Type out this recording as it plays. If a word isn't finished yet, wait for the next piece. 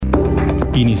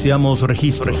Iniciamos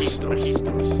registros.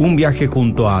 Un viaje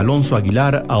junto a Alonso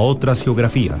Aguilar a otras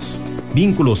geografías.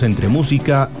 Vínculos entre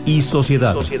música y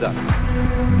sociedad.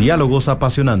 Diálogos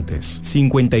apasionantes.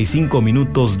 55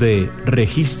 minutos de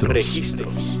registros.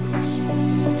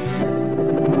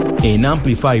 En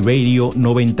Amplify Radio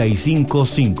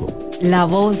 95.5. La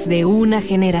voz de una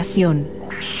generación.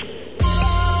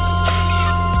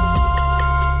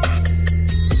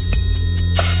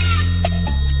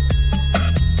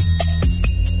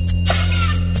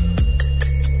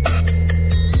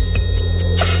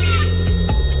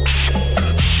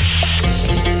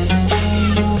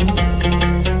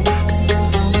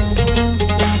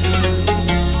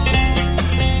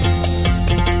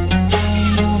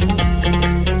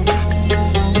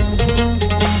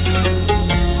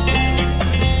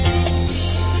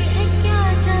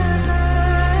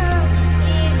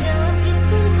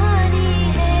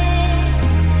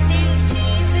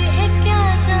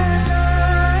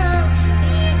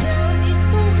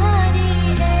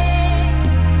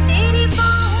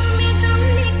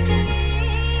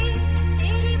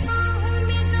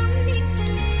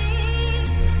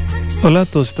 Hola a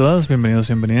todos y todas, bienvenidos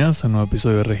y bienvenidas a un nuevo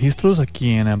episodio de Registros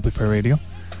aquí en Amplify Radio.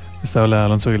 Les habla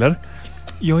Alonso Aguilar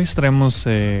y hoy estaremos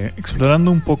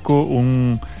explorando un poco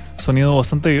un sonido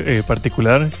bastante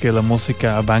particular que es la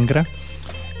música Bhangra.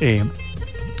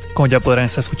 Como ya podrán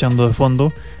estar escuchando de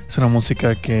fondo, es una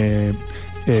música que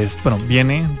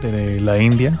viene de la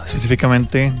India,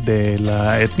 específicamente de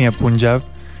la etnia Punjab,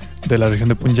 de la región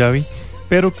de Punjabi,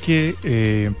 pero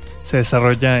que se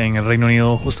desarrolla en el Reino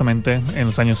Unido justamente en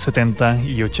los años 70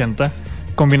 y 80,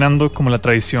 combinando como la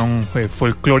tradición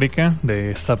folclórica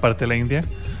de esta parte de la India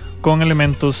con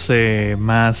elementos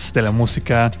más de la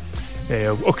música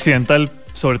occidental,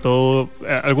 sobre todo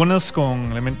algunas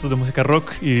con elementos de música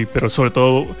rock, pero sobre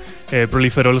todo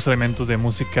proliferó los elementos de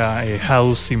música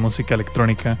house y música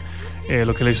electrónica,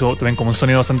 lo que le hizo también como un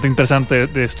sonido bastante interesante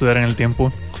de estudiar en el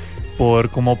tiempo por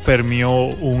cómo permeó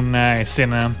una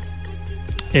escena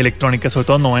electrónica, sobre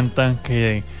todo 90,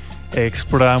 que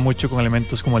exploraba mucho con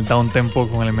elementos como el down tempo,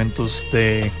 con elementos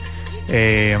de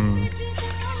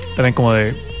también como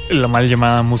de la mal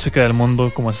llamada música del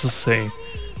mundo, como esas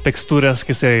texturas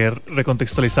que se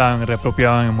recontextualizaban y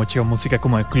reapropiaban en mucha música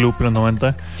como de club en los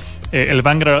 90. El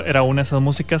Bhangra era una de esas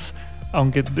músicas,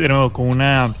 aunque de nuevo con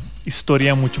una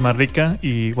historia mucho más rica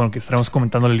y bueno, que estaremos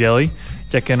comentando el día de hoy,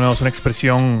 ya que de nuevo es una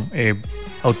expresión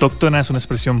autóctona, es una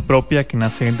expresión propia que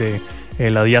nace de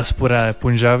la diáspora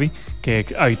punjabi que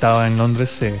habitaba en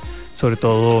Londres, sobre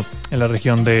todo en la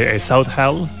región de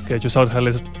Southall, que de hecho Southall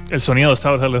es el sonido de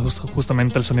Southall es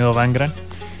justamente el sonido Bhangra,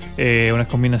 una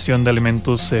combinación de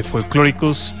elementos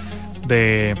folclóricos,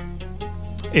 de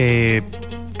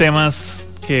temas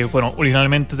que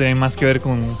originalmente tenían más que ver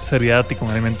con seriedad y con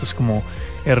elementos como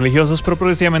religiosos, pero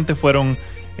progresivamente fueron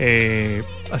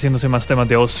haciéndose más temas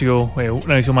de ocio,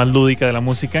 una visión más lúdica de la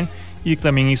música, y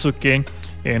también hizo que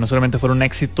no solamente fuera un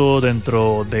éxito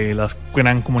dentro de la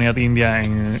gran comunidad india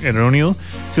en el Reino Unido,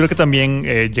 sino que también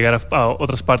llegara a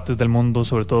otras partes del mundo,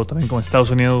 sobre todo también como Estados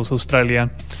Unidos,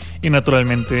 Australia, y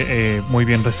naturalmente muy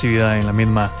bien recibida en la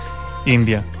misma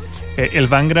India. El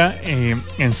Bhangra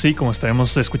en sí, como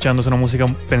estaremos escuchando, es una música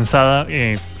pensada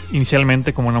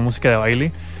inicialmente como una música de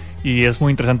baile, y es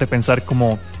muy interesante pensar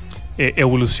cómo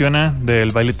evoluciona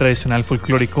del baile tradicional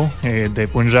folclórico de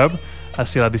Punjab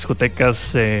hacia las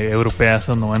discotecas europeas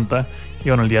de los 90, y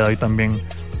bueno, el día de hoy también.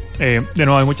 De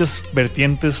nuevo, hay muchas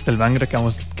vertientes del Bhangra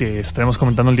que estaremos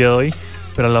comentando el día de hoy,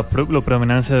 pero la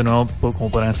predominancia, de nuevo,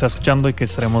 como podrán estar escuchando y que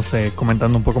estaremos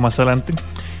comentando un poco más adelante,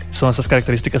 son esas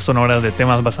características sonoras de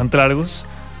temas bastante largos,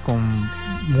 con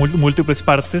múltiples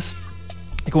partes,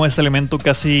 y con este elemento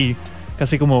casi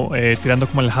como tirando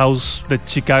como el house de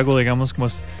Chicago, digamos, como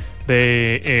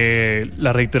de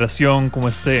la reiteración, como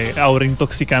este aura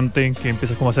intoxicante que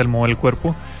empieza como a hacer mover el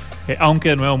cuerpo, aunque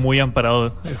de nuevo muy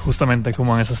amparado justamente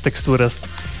como en esas texturas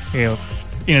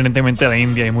inherentemente a la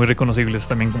India y muy reconocibles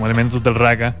también como elementos del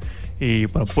raga y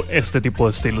bueno, este tipo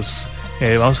de estilos.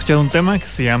 Vamos a escuchar un tema que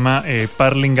se llama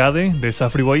Parlingade de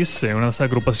Safri Boys, una de las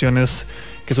agrupaciones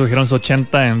que surgieron en los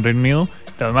 80 en Reino Unido,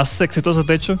 de las más exitosas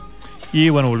de hecho. Y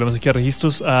bueno, volvemos aquí a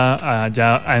Registros a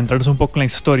entrarnos un poco en la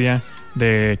historia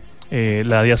de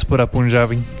la diáspora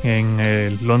punjabi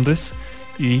en Londres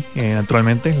y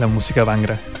naturalmente la música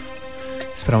Bhangra.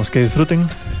 Esperamos que disfruten.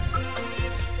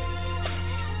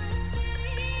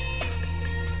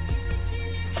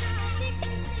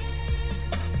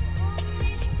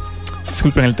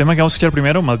 Disculpen, el tema que vamos a escuchar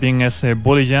primero más bien es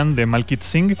Bolijan de Malkit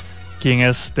Singh, quien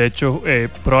es de hecho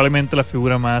probablemente la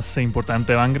figura más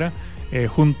importante de Bhangra.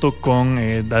 junto con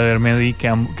Dader Mehdi, que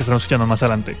estaremos escuchando más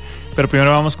adelante. Pero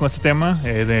primero vamos con este tema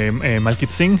de Malkit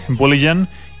Singh, Bullijan,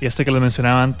 y este que les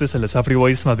mencionaba antes, el de Safri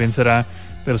Boys, más bien será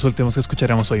de los últimos que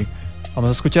escucharemos hoy. Vamos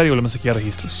a escuchar y volvemos aquí a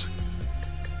registros.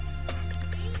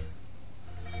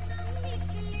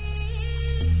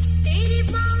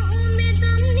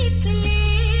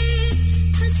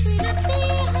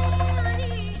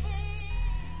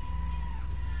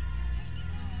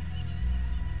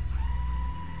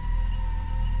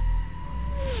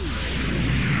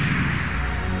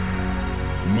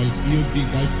 ਮਲਕੀਅਤ ਦੀ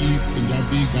ਗਾਇਕੀ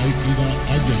ਪੰਜਾਬੀ ਗਾਇਕੀ ਦਾ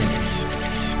ਅੱਜ ਹੈ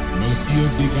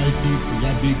ਮਲਕੀਅਤ ਦੀ ਗਾਇਕੀ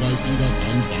ਪੰਜਾਬੀ ਗਾਇਕੀ ਦਾ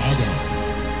ਧਨ ਭਾਗ ਹੈ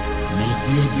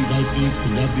ਮਲਕੀਅਤ ਦੀ ਗਾਇਕੀ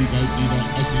ਪੰਜਾਬੀ ਗਾਇਕੀ ਦਾ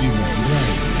ਅਸਲੀ ਮੁਹਾਂਦਰਾ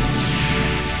ਹੈ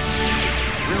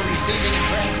We're receiving a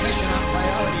transmission on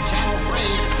priority channel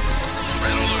 3.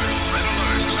 Red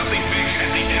alert, something big's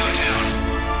happening downtown.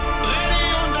 Ready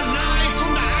on the lights,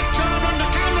 on the action, on the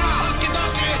camera.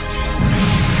 Okie-dokie.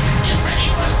 Get ready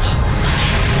for some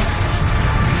fireworks.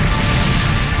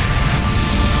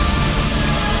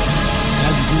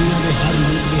 ਅੱਜ ਦੁਨੀਆ ਦੇ ਹਰ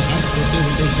ਮੁਲਕ ਦੇ ਹਰ ਛੋਟੇ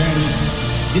ਵੱਡੇ ਸ਼ਹਿਰ ਵਿੱਚ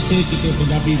ਜਿੱਥੇ ਕਿਤੇ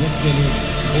ਪੰਜਾਬੀ ਵਸਦੇ ਨੇ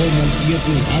ਉਹ ਮਲਕੀਅਤ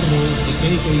ਨੂੰ ਹਰ ਰੋਜ਼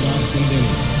ਤੇ ਕਈ ਵਾਰ ਸੁਣਦੇ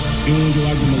ਨੇ ਕਿਉਂ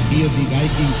ਜੋ ਅੱਜ ਮਲਕੀਅਤ ਦੀ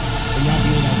ਗਾਇਕੀ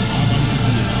ਪੰਜਾਬੀਆਂ ਦਾ ਭਾਵ ਬਣ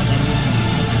ਚੁੱਕੀ ਹੈ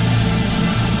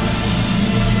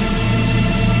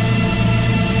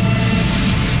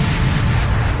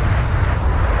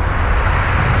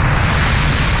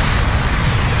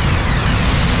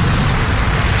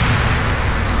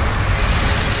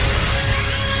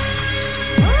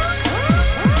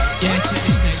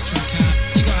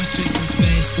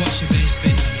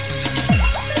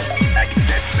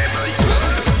Academic memory.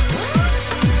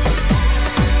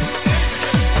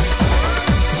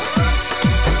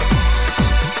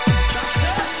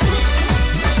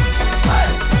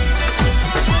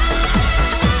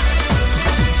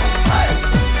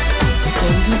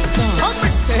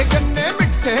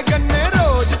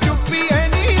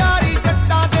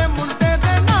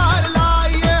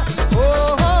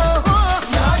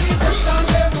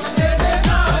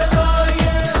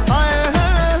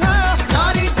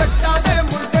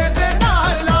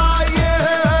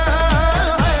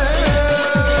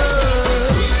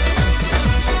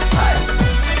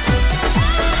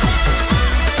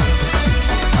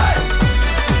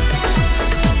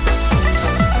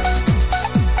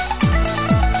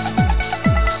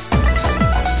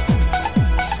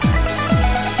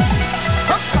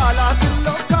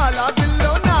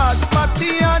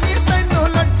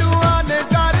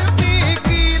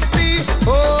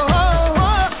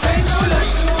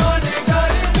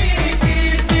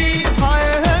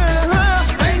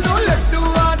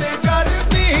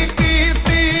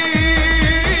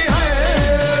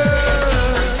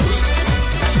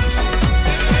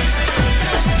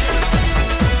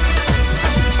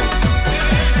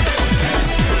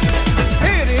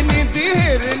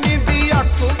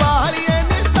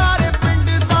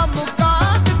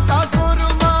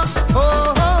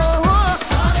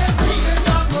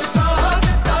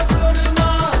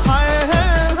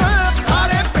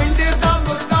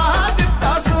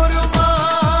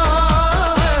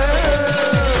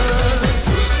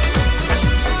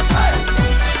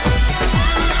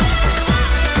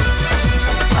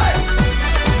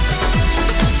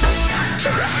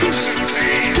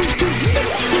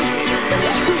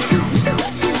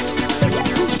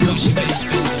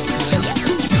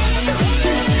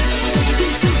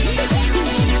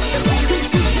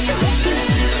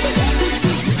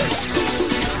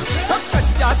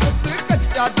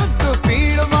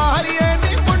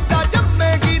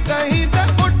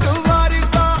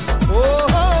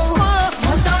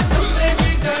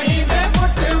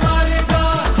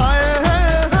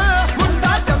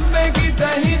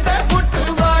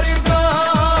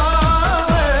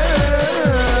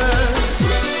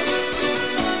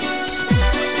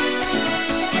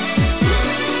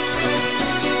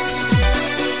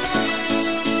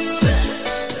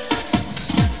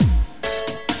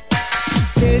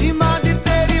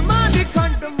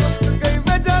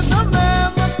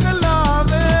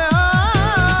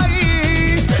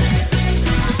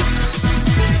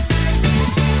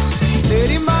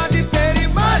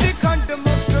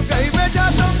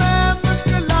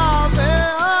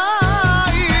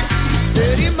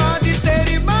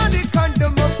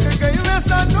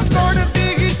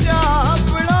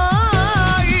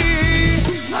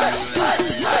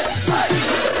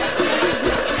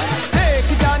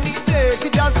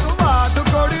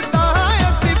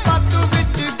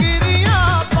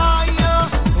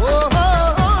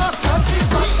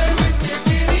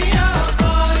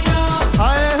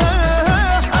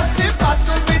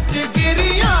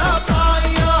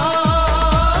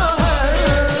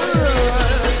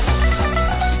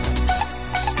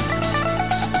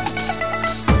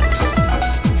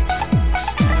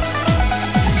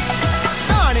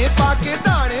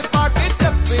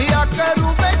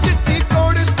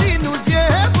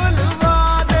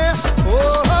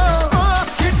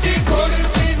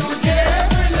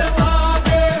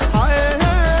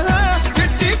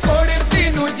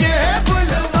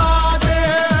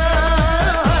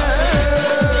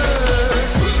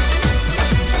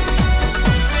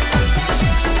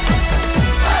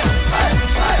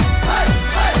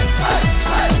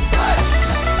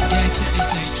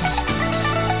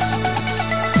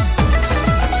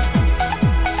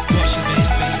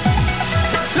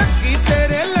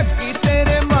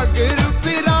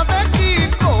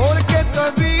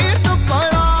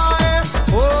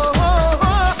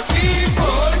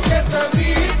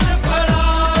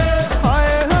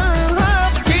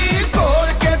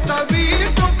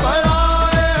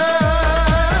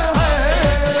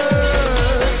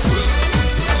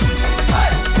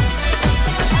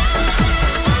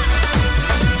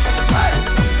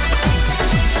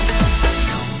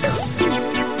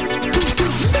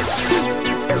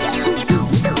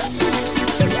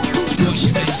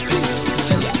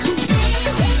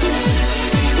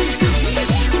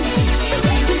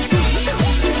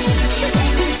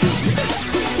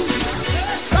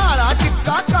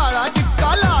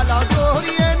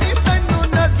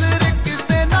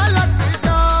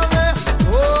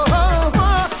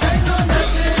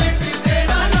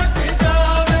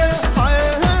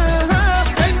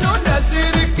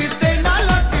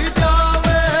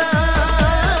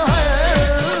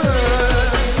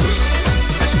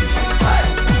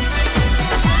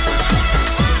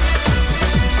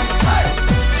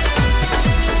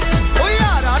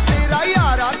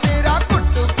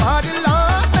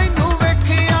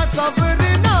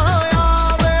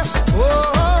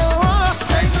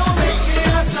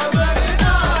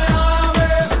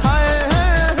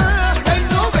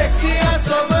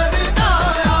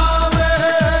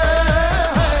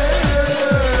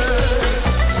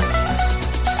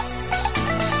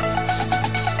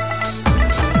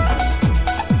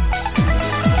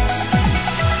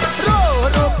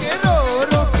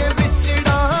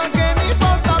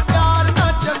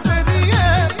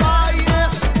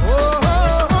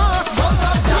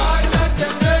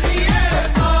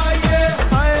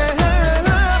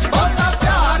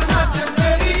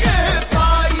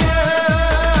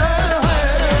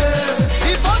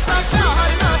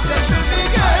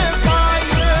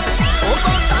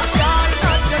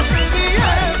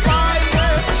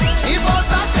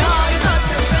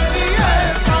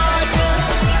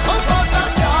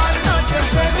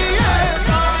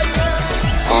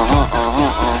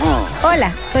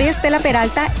 Hola, soy Estela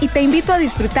Peralta y te invito a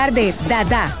disfrutar de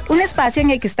Dada, un espacio en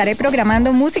el que estaré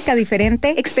programando música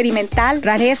diferente, experimental,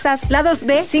 rarezas, lados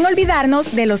B, sin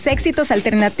olvidarnos de los éxitos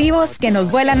alternativos que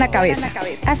nos vuelan la cabeza.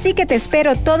 Así que te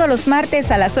espero todos los martes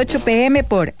a las 8 p.m.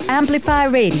 por Amplify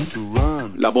Radio.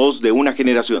 La voz de una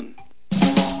generación.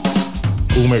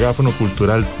 Un megáfono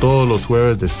cultural todos los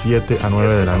jueves de 7 a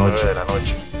 9 de la noche.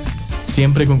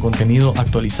 Siempre con contenido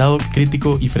actualizado,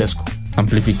 crítico y fresco.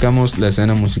 Amplificamos la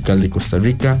escena musical de Costa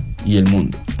Rica y el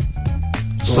mundo.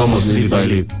 Somos Lead by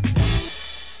Lead.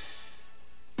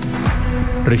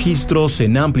 Registros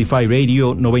en Amplify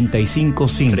Radio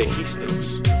 95.5.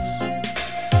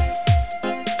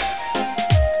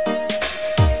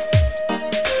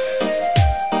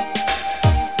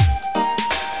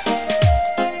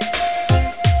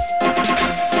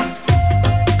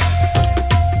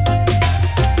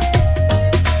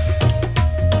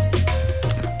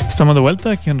 Estamos de vuelta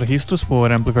aquí en Registros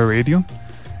por Amplify Radio,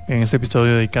 en este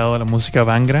episodio dedicado a la música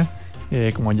Bhangra.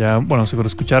 Como ya, seguro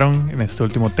escucharon en este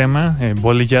último tema,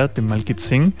 Bollywood de Malkit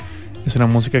Singh. Es una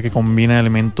música que combina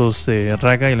elementos de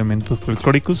raga y elementos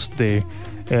folclóricos de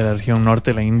la región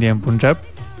norte de la India, en Punjab,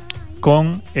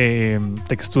 con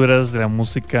texturas de la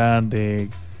música de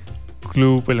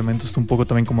club, elementos un poco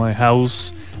también como de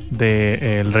house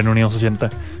del Reino Unido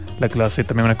 80, la que lo hace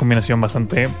también una combinación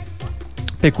bastante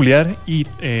peculiar y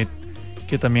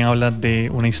que también habla de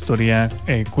una historia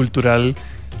cultural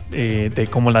de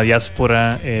cómo la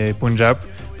diáspora de Punjab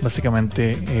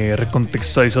básicamente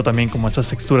recontextualizó también como esas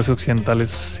texturas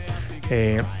occidentales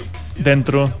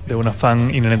dentro de un afán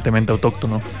inherentemente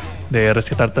autóctono de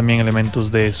rescatar también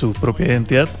elementos de su propia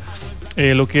identidad,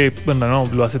 lo que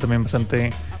lo hace también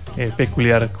bastante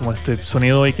peculiar como este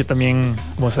sonido, y que también,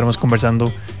 como estaremos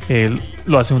conversando,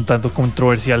 lo hace un tanto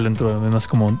controversial dentro de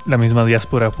como la misma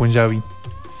diáspora punjabi.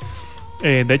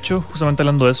 De hecho, justamente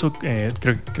hablando de eso, creo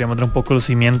que queríamos dar un poco los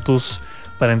cimientos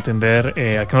para entender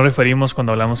a qué nos referimos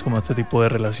cuando hablamos como de este tipo de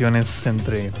relaciones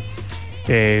entre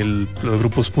los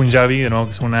grupos punjabi, de nuevo,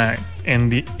 que es una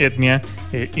etnia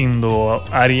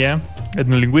indo-aria,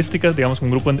 etnolingüística, digamos,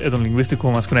 un grupo etnolingüístico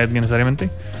más que una etnia necesariamente,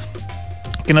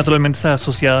 que naturalmente está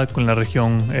asociada con la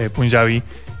región punjabi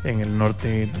en el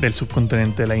norte del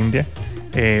subcontinente de la India.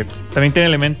 También tiene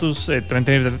elementos, se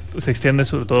extiende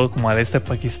sobre todo como al este de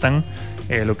Pakistán,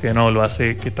 lo que no lo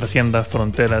hace que trascienda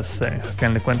fronteras a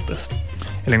final de cuentas.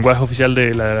 El lenguaje oficial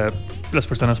de las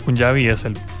personas punjabi es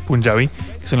el punjabi,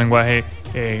 que es un lenguaje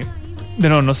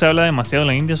no se habla demasiado en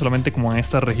la India, solamente como en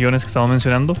estas regiones que estamos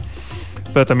mencionando,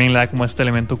 pero también le da como este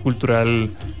elemento cultural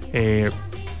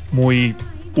muy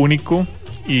único,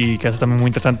 y que hace también muy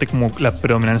interesante como la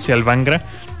predominancia del Bhangra,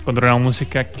 cuando era una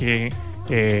música que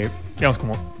digamos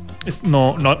como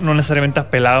no necesariamente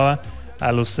apelaba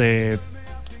a los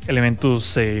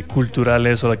elementos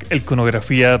culturales o la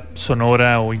iconografía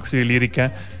sonora o inclusive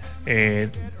lírica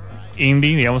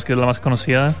indie, digamos, que es la más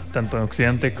conocida tanto en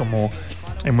Occidente como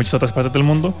en muchas otras partes del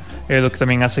mundo, lo que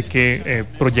también hace que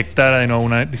proyectara de nuevo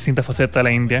una distinta faceta de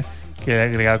la India, que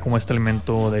agregaba como este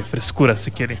elemento de frescura,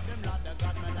 si quiere.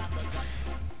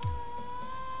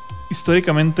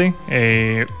 Históricamente,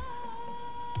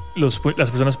 las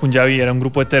personas punjabi eran un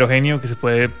grupo heterogéneo que se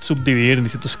puede subdividir en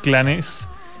distintos clanes.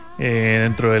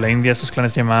 Dentro de la India, estos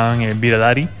clanes se llamaban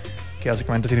biradari, que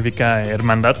básicamente significa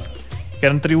hermandad, que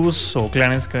eran tribus o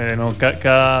clanes que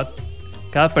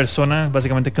cada persona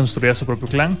básicamente construía su propio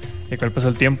clan, y con el paso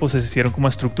del tiempo se hicieron como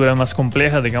estructuras más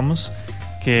complejas, digamos,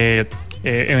 que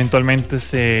eventualmente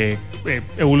se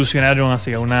evolucionaron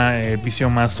hacia una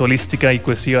visión más holística y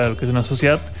cohesiva de lo que es una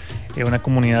sociedad, una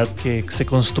comunidad que se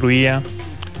construía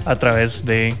a través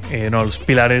de los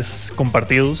pilares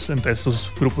compartidos entre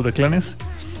estos grupos de clanes.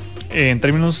 En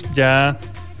términos ya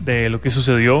de lo que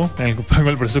sucedió en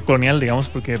el proceso colonial, digamos,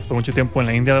 porque por mucho tiempo en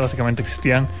la India básicamente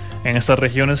existían en estas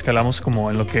regiones que hablamos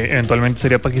como en lo que eventualmente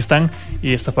sería Pakistán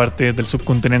y esta parte del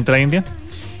subcontinente de la India.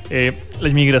 La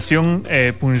inmigración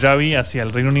punjabi hacia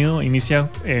el Reino Unido inicia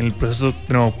el proceso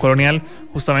colonial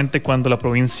justamente cuando la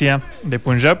provincia de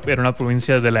Punjab era una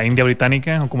provincia de la India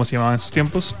británica, o como se llamaba en sus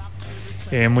tiempos.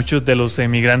 Muchos de los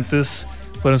emigrantes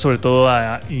fueron sobre todo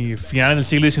a finales del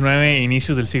siglo XIX e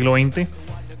inicios del siglo XX,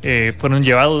 fueron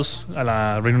llevados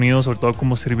al Reino Unido sobre todo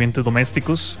como sirvientes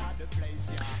domésticos,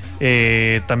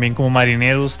 también como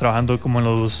marineros, trabajando como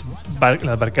en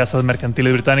las barcazas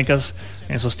mercantiles británicas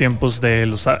en esos tiempos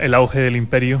del auge del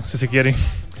imperio, si se quiere,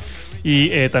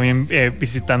 y también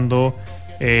visitando,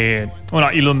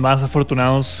 y los más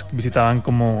afortunados visitaban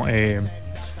como,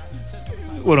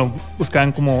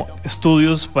 buscaban como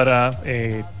estudios para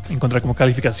encontrar como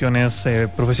calificaciones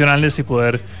profesionales y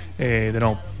poder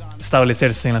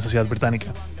establecerse en la sociedad británica.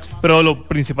 Pero lo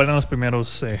principal eran los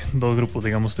primeros dos grupos,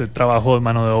 digamos, de trabajo de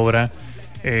mano de obra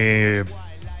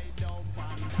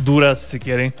dura, si se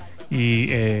quiere, y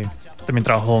también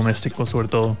trabajo doméstico, sobre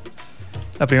todo.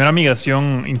 La primera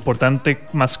migración importante,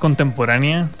 más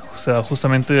contemporánea, o sea,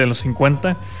 justamente de los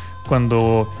 50,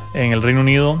 cuando en el Reino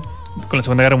Unido, con la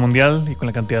Segunda Guerra Mundial y con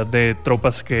la cantidad de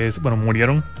tropas que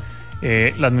murieron,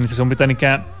 la administración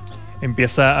británica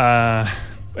empieza a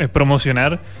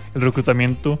promocionar el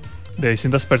reclutamiento de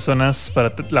distintas personas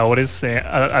para labores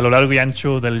a lo largo y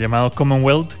ancho del llamado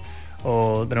Commonwealth,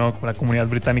 o de nuevo como la comunidad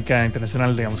británica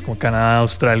internacional, digamos como Canadá,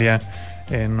 Australia,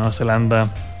 Nueva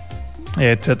Zelanda,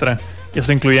 etcétera. Y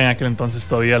eso incluía en aquel entonces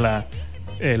todavía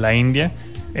la India.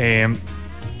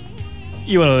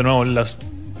 Y bueno, de nuevo, los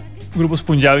grupos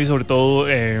Punjabi, sobre todo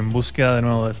en búsqueda de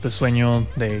nuevo de este sueño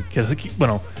de que,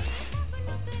 bueno,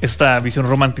 esta visión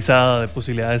romantizada de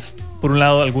posibilidades. Por un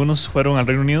lado, algunos fueron al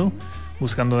Reino Unido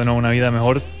buscando de nuevo una vida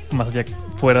mejor, más allá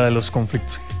fuera de los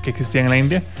conflictos que existían en la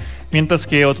India, mientras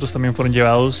que otros también fueron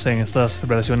llevados en estas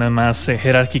relaciones más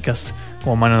jerárquicas,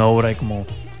 como mano de obra y como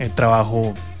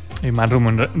trabajo más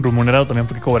remunerado también,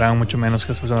 porque cobraban mucho menos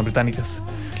que las personas británicas.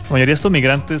 La mayoría de estos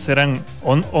migrantes eran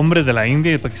hombres de la India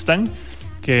y de Pakistán,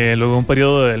 que luego de un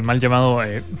periodo del mal llamado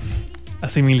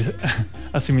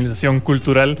asimilación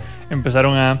cultural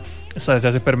empezaron a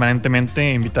establecerse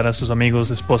permanentemente, invitar a sus amigos,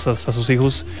 esposas, a sus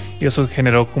hijos, y eso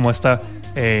generó como esta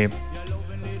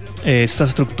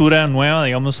estructura nueva,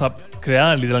 digamos,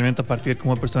 creada literalmente a partir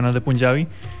como personas de Punjabi,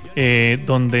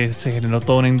 donde se generó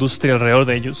toda una industria alrededor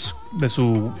de ellos, de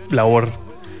su labor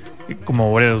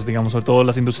como obreros, digamos, sobre todo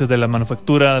las industrias de la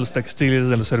manufactura, de los textiles,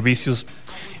 de los servicios,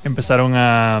 empezaron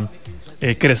a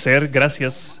crecer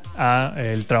gracias a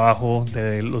el trabajo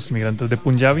de los migrantes de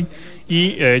Punjabi.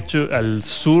 Y de hecho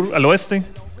al oeste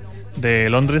de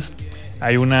Londres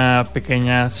hay una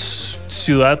pequeña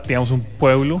ciudad, digamos un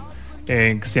pueblo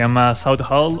que se llama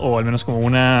Southall, o al menos como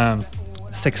una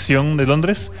sección de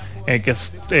Londres, que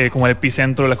es como el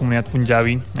epicentro de la comunidad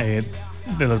Punjabi,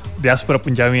 de la diáspora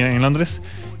Punjabi en Londres,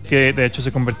 que de hecho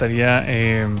se convertiría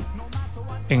en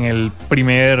el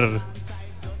primer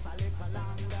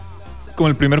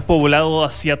poblado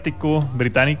asiático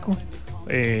británico.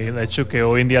 De hecho, que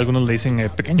hoy en día algunos le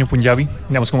dicen pequeño Punjabi,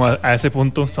 digamos, como a ese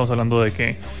punto estamos hablando de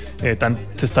que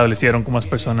se establecieron como las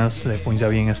personas de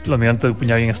Punjabi, los migrantes de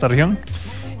Punjabi en esta región.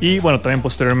 Y bueno, también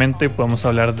posteriormente podemos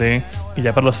hablar de que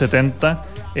ya para los 70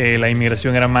 la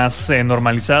inmigración era más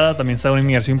normalizada. También estaba una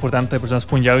inmigración importante de personas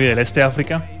Punjabi del este de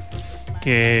África,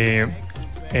 que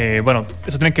bueno,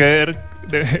 eso tiene que ver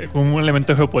con un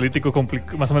elemento geopolítico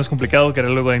más o menos complicado, que era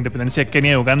luego de la independencia de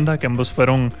Kenia y Uganda, que ambos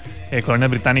fueron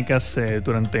colonias británicas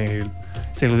durante el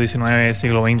siglo XIX,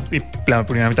 siglo XX y la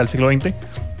primera mitad del siglo XX.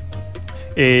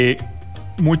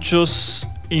 Muchos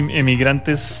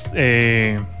emigrantes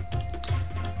que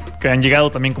han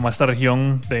llegado también como a esta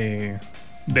región de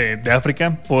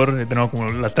África por, de nuevo,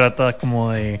 como la trata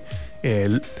como de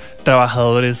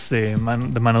trabajadores de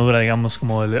mano dura, digamos,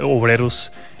 como de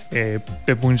obreros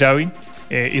de Punjabi,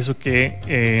 hizo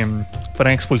que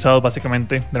fueran expulsados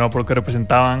básicamente, de nuevo, por lo que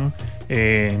representaban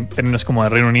en términos como de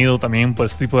Reino Unido, también por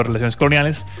este tipo de relaciones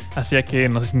coloniales, hacía que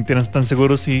no se sintieran tan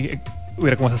seguros y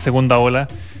hubiera como esa segunda ola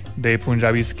de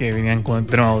Punjabis que venían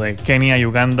de nuevo de Kenia,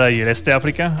 Uganda y el este de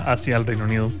África hacia el Reino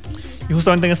Unido. Y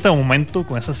justamente en este momento,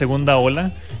 con esta segunda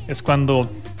ola, es cuando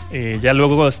ya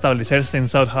luego de establecerse en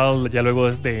Southall, ya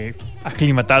luego de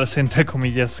aclimatarse, entre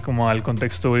comillas, como al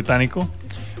contexto británico,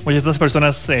 muchas de estas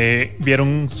personas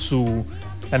vieron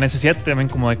la necesidad también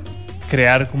como de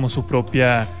crear como su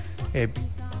propia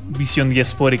visión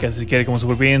diaspórica, si quiere, como su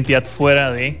propia identidad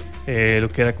fuera de lo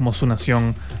que era como su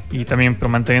nación, y también pero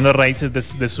manteniendo raíces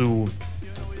de su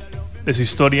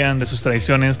historia, de sus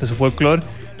tradiciones, de su folclore,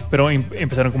 pero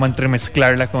empezaron como a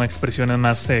entremezclarla con expresiones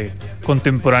más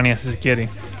contemporáneas, si se quiere.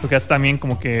 Lo que hace también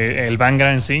como que el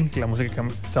Bhangra en sí, que la música que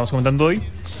estamos comentando hoy,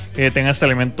 tenga este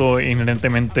elemento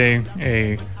inherentemente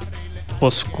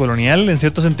postcolonial en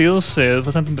ciertos sentidos. Es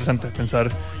bastante interesante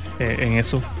pensar en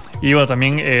eso. Y bueno,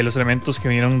 también los elementos que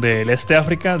vinieron del este de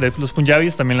África, de los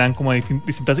Punjabis, también le dan como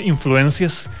distintas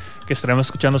influencias que estaremos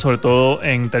escuchando, sobre todo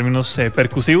en términos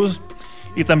percusivos,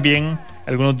 y también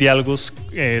algunos diálogos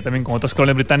también con otras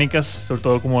colonias británicas, sobre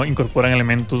todo como incorporan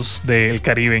elementos del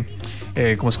Caribe,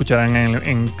 como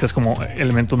escucharán que es como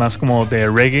elementos más como de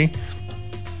reggae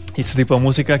y este tipo de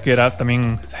música, que era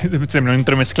también se terminó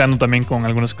entremezclando también con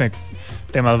algunos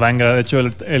temas Bhangra. De hecho,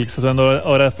 el que está sonando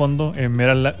ahora de fondo,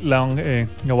 Mera Laung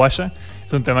Nawasha,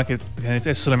 es un tema que tiene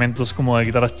esos elementos como de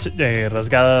guitarras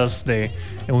rasgadas, de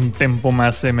un tempo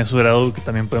más mesurado, que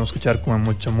también podemos escuchar como en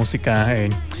mucha música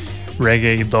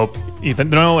reggae y dub. Y de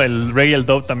nuevo, el reggae y el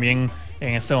dub también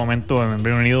en este momento en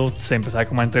Reino Unido se empezaba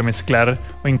como a entremezclar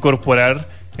o incorporar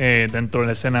dentro de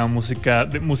la escena de música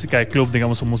de club,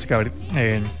 digamos, o música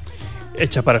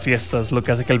hecha para fiestas, lo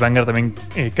que hace que el Bhangra también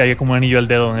caiga como un anillo al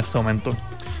dedo en este momento.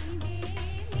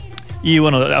 Y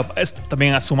bueno,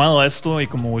 también sumado a esto, y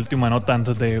como última nota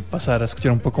antes de pasar a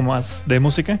escuchar un poco más de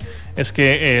música, es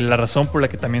que la razón por la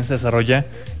que también se desarrolla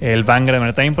el Bhangra de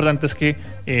manera tan importante es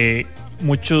que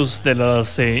muchos de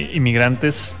los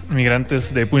inmigrantes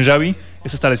de Punjabi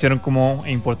se establecieron como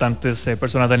importantes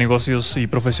personas de negocios y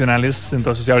profesionales dentro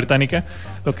de la sociedad británica,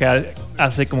 lo que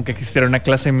hace como que existiera una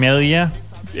clase media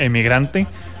emigrante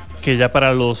que ya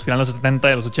para los finales de los 70 y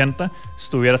de los 80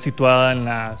 estuviera situada en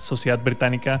la sociedad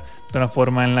británica de una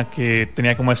forma en la que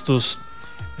tenía como esa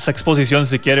exposición,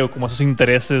 si se quiere, o como esos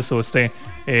intereses o este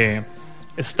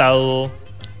estado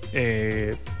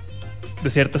de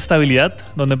cierta estabilidad,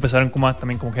 donde empezaron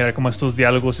también como generar como estos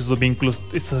diálogos, estos vínculos,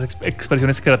 estas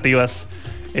expresiones creativas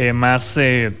más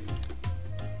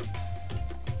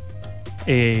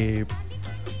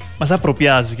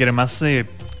apropiadas, si quiere, más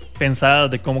pensadas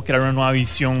de cómo crear una nueva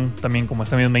visión, también como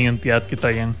esa misma identidad que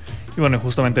traían. Y bueno,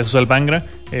 justamente eso es el Bhangra,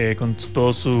 con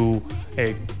todo su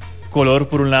color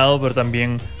por un lado, pero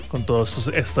también con todas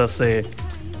estas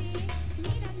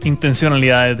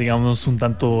intencionalidades, digamos, un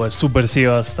tanto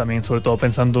subversivas también, sobre todo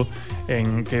pensando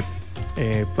en que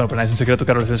para nadie es un secreto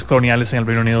que las relaciones coloniales en el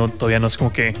Reino Unido todavía no es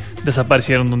como que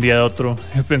desaparecieron de un día a otro,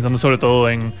 pensando sobre todo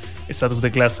en estatus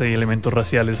de clase y elementos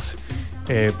raciales,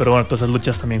 pero bueno, todas esas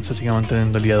luchas también se siguen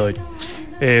manteniendo el día de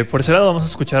hoy. Por ese lado vamos a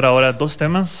escuchar ahora dos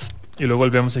temas y luego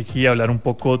volvemos aquí a hablar un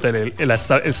poco del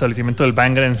establecimiento del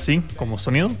Bhangra en sí como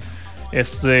sonido.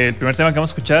 El primer tema que vamos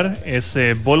a escuchar es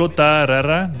Bolo Ta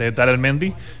Rara de Dalal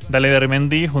Mendy. Dalal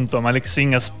Mendy junto a Malik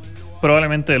Singh es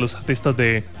probablemente de los artistas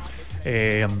de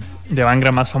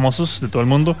Bhangra más famosos de todo el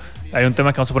mundo. Hay un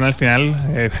tema que vamos a poner al final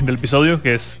del episodio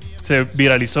que se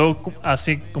viralizó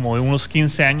hace como de unos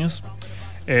 15 años,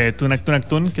 Tunak Tunak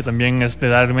Tun, que también es de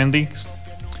Dalal Mendy.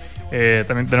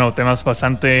 También de nuevo temas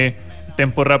bastante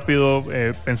tempo rápido,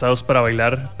 pensados para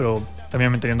bailar, pero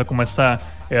también manteniendo como esta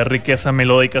riqueza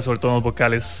melódica, sobre todo en los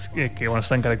vocales, que bueno, es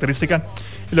tan característica.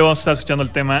 Y luego vamos a estar escuchando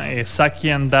el tema Saki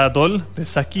Anda Dol de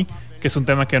Saki, que es un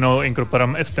tema que no incorpora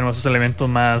tenemos esos elementos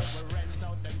más,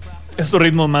 estos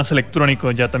ritmos más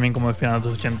electrónicos, ya también como de finales de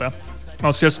los 80. Vamos a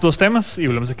escuchar estos dos temas y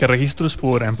volvemos aquí a Registros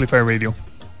por Amplifier Radio.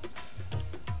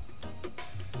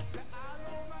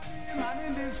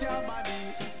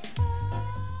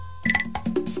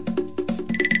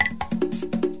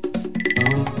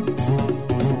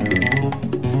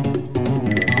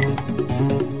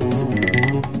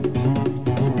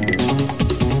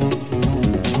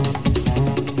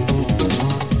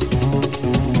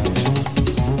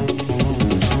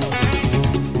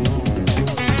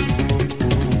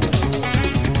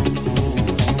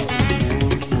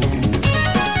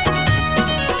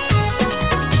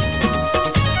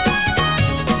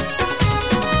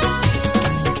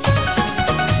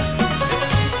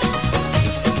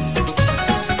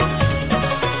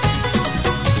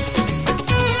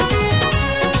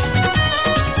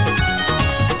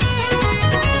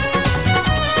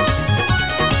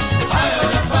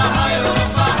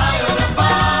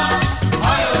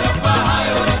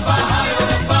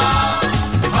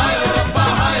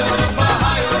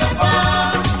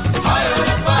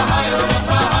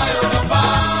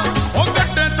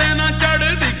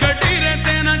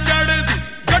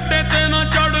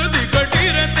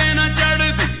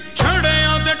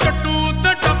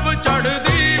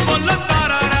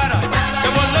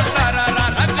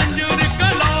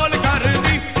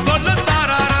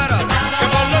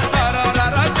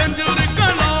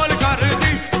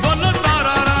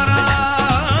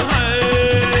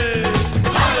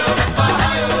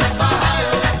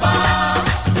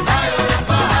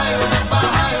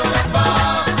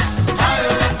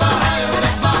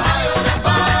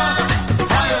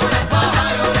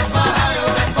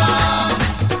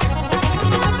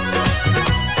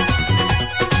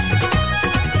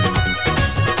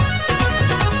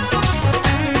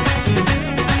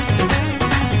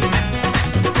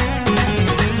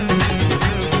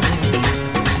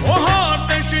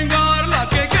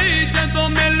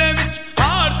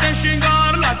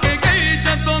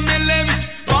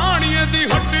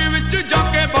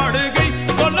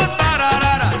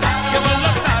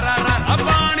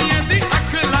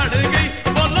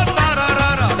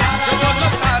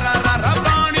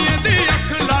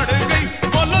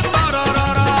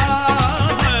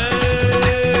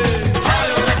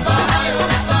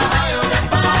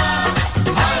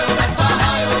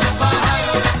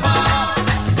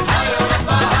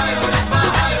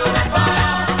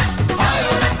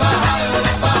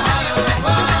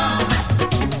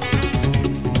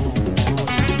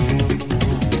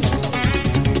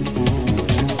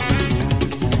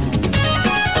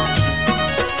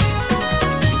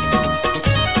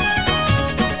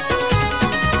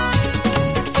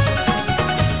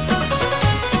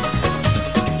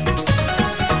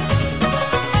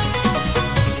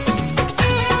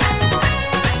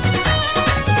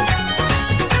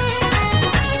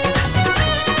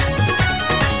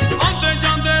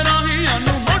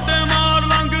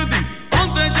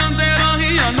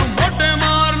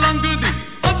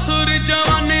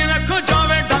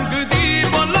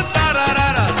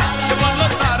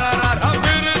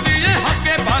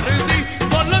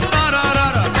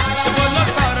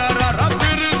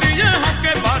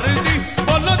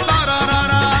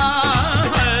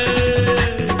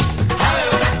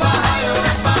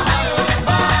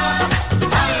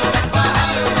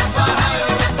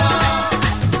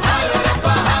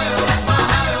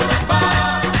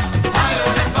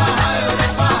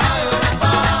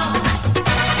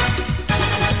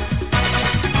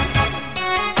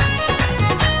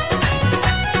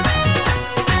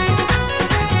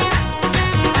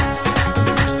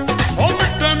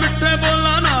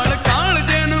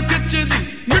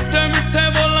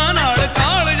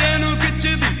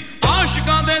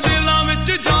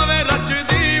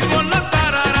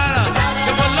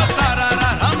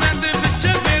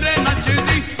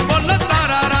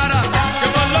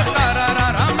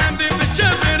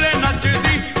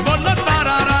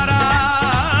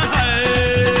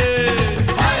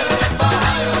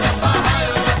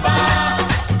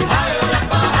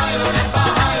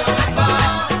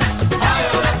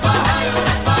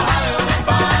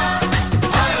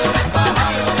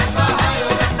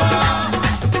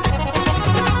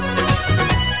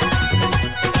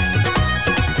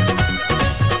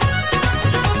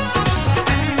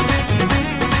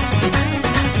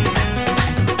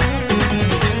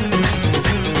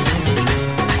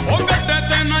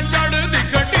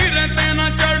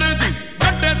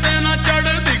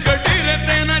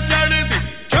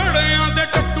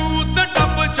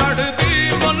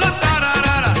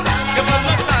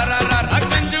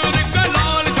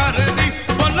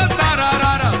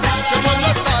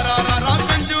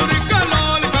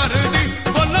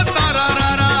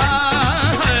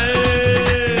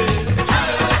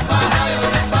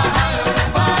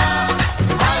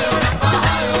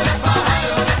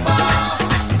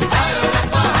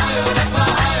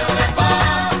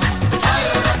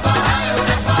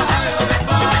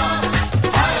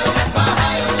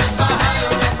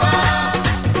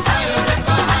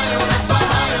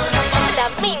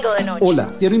 Hola,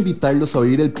 quiero invitarlos a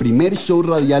oír el primer show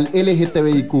radial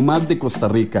LGTBIQ+ de Costa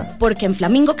Rica. Porque en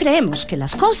Flamingo creemos que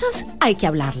las cosas hay que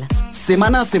hablarlas.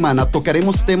 Semana a semana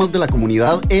tocaremos temas de la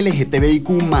comunidad LGTBIQ+.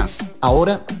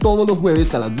 Ahora, todos los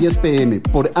jueves a las 10 p.m.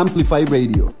 por Amplify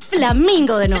Radio.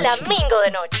 Flamingo de noche. Flamingo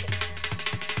de noche.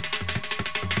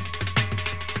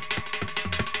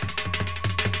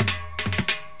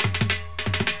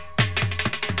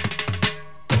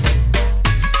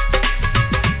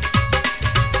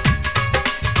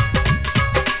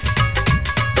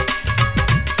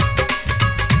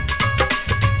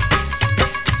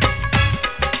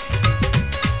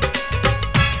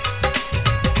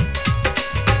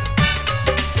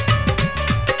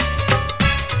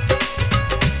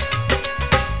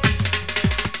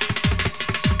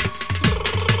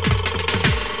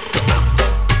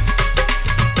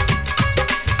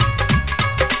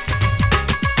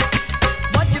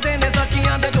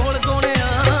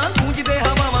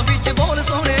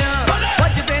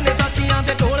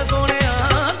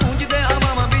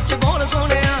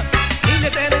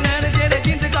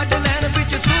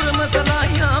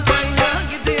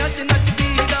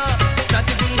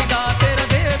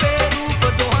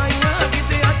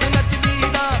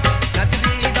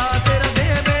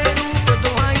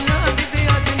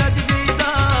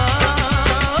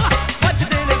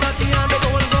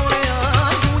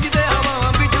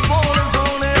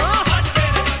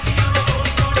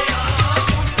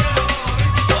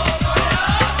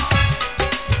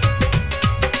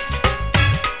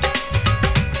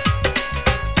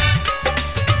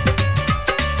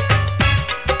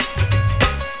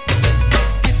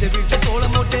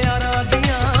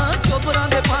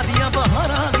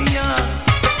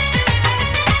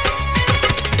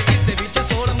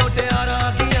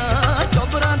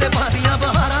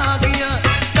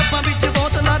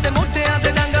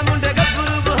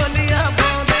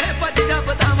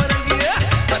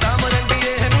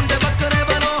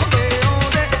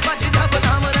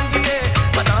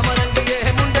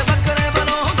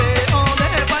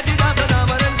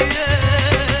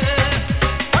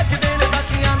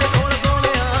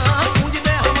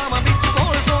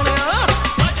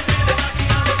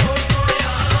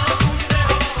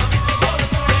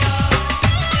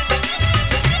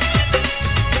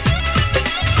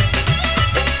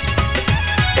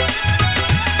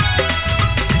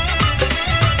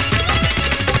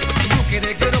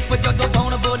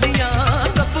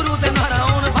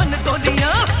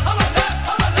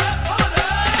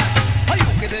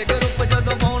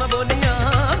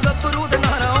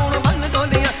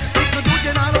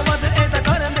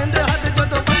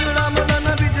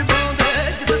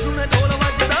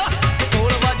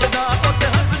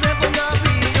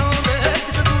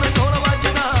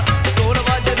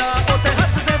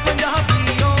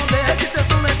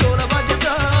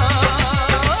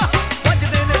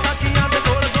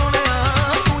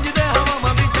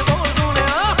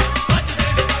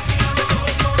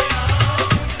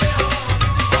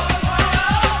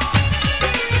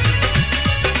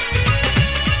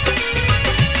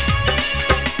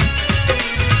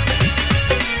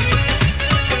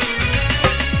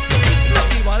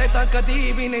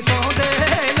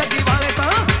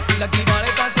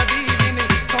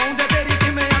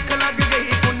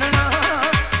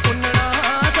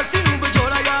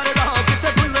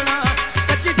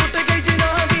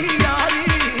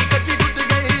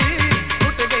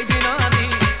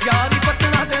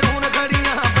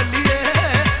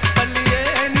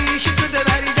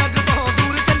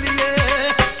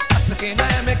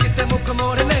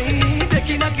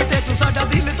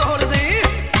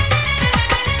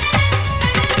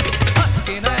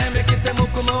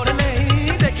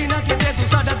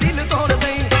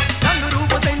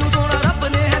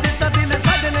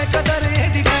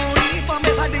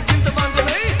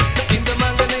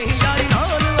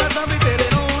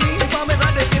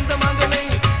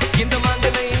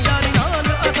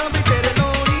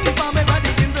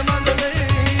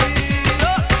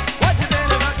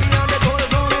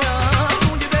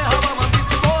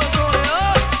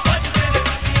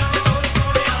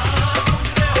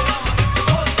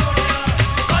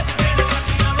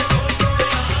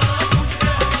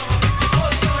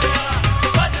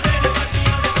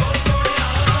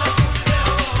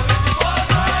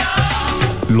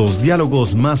 Los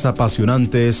diálogos más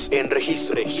apasionantes en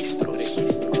registro.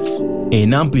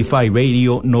 En Amplify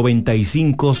Radio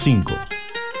 95.5.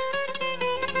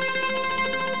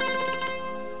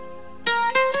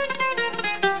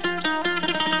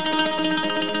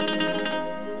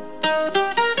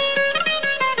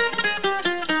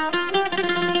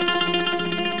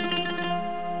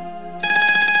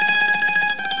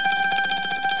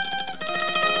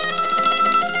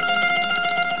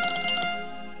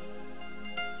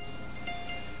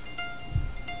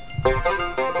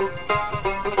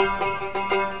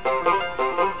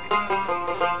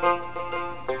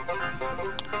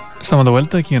 Estamos de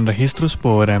vuelta aquí en Registros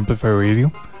por Amplify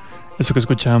Radio. Eso que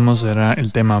escuchábamos era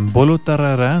el tema Bolo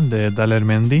Tarara de Daler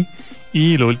Mendy,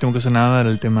 y lo último que sonaba era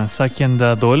el tema Saki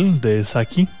Anda Dol de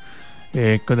Saki.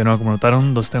 De nuevo, como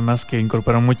notaron, dos temas que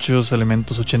incorporan muchos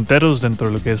elementos ochenteros dentro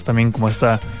de lo que es también como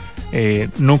esta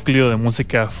núcleo de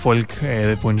música folk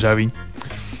de Punjabi.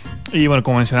 Y bueno,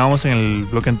 como mencionábamos en el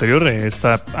bloque anterior,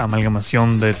 esta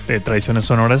amalgamación de tradiciones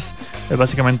sonoras es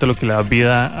básicamente lo que le da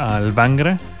vida al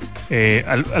Bhangra.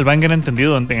 Al Bhangra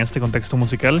entendido en este contexto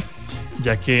musical,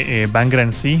 ya que Bhangra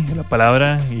en sí, la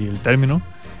palabra y el término,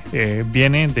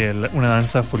 viene de una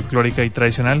danza folclórica y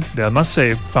tradicional, de las más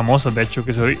famosas de hecho,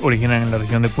 que se originan en la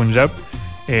región de Punjab,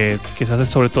 que se hace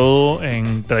sobre todo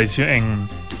en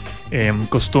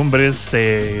costumbres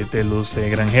de los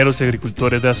granjeros y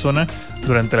agricultores de la zona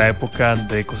durante la época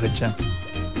de cosecha.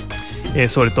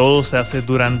 Sobre todo se hace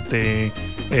durante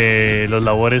las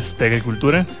labores de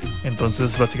agricultura.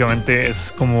 Entonces básicamente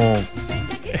es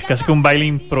casi que un baile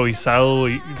improvisado,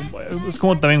 y es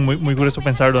como también muy curioso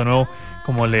pensarlo de nuevo,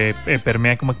 como le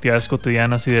permea como actividades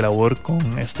cotidianas y de labor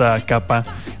con esta capa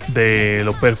de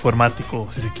lo performático,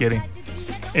 si se quiere.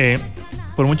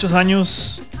 Por muchos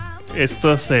años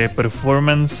estas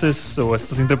performances o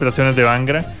estas interpretaciones de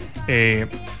Bhangra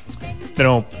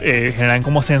generan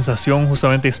como sensación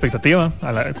justamente y expectativa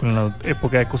con la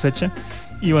época de cosecha,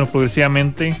 y bueno,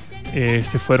 progresivamente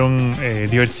se fueron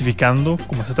diversificando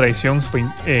como esa tradición, sobre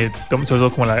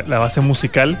todo como la base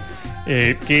musical,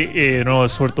 que no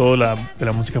es sobre todo de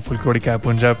la música folclórica de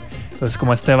Punjab. Entonces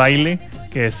como este baile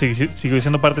que siguió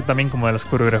siendo parte también como de las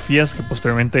coreografías que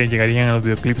posteriormente llegarían a los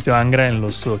videoclips de Bhangra en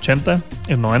los 80,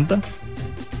 en 90.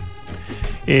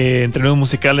 Entre los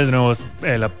musicales, de nuevo,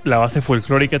 la base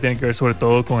folclórica tiene que ver sobre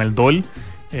todo con el dol,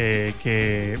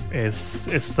 que es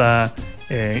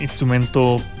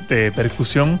instrumento de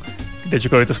percusión, de hecho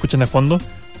que ahorita escuchan de fondo,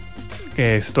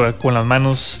 que se toca con las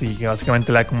manos y que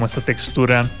básicamente le da como esta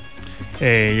textura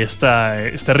y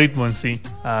este ritmo en sí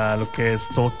a lo que es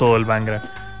todo el Bhangra.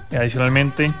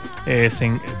 Adicionalmente,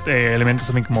 elementos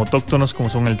también como autóctonos, como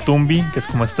son el tumbi, que es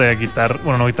como esta guitarra,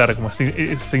 bueno, no guitarra, como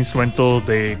este instrumento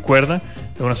de cuerda,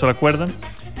 de una sola cuerda,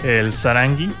 el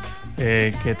sarangi,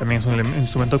 que también es un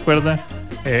instrumento de cuerda,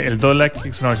 el dholak, que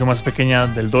es una versión más pequeña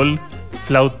del dol,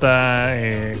 flauta,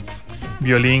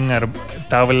 violín,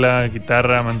 tabla,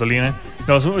 guitarra, mandolina.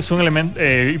 No, es un elemento,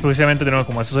 y precisamente tenemos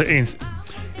como esos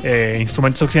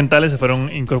instrumentos occidentales se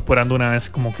fueron incorporando una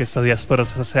vez como que esta diáspora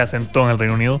se asentó en el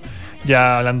Reino Unido,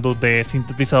 ya hablando de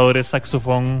sintetizadores,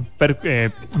 saxofón,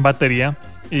 batería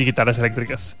y guitarras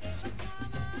eléctricas.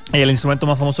 Y el instrumento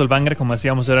más famoso del Bhangra, como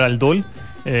decíamos, era el dol,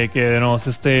 que no, es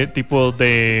este tipo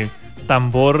de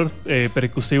tambor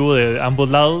percusivo de ambos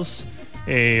lados,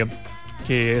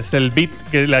 que es el beat,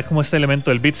 que le da como este elemento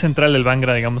del beat central del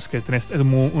Bhangra, digamos que es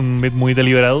un beat muy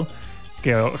deliberado,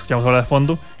 que escuchamos ahora de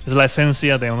fondo. Es la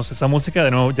esencia de esa música,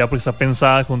 de nuevo, ya porque está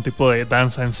pensada con un tipo de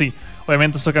danza en sí.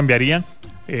 Obviamente esto cambiaría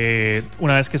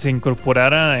una vez que se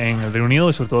incorporara en el Reino Unido,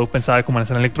 y sobre todo pensada como en la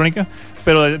escena electrónica,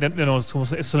 pero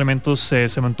esos elementos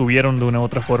se mantuvieron de una u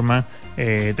otra forma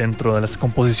dentro de las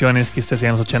composiciones que se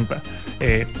hacían en los 80.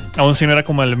 Aún si no era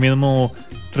como el mismo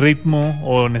ritmo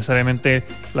o necesariamente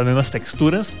las mismas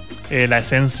texturas, la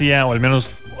esencia, o al menos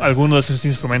algunos de esos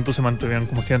instrumentos, se mantuvieron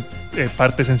como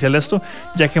parte esencial de esto,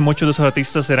 ya que muchos de esos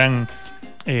artistas eran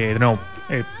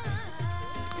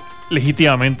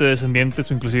legítimamente descendientes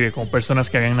o inclusive como personas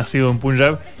que habían nacido en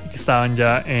Punjab y que estaban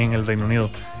ya en el Reino Unido.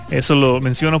 Eso lo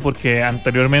menciono porque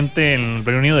anteriormente en el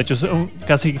Reino Unido, de hecho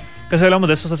casi hablamos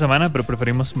de esto esta semana, pero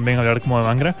preferimos bien hablar como de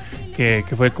Bhangra, que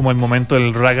fue como el momento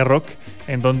del raga rock,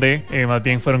 en donde más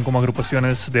bien fueron como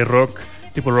agrupaciones de rock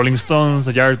tipo Rolling Stones,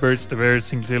 The Yardbirds, The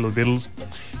Byrds, inclusive los Beatles,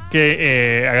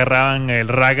 que agarraban el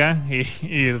raga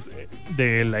y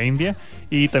de la India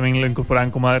y también lo incorporaban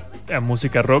como a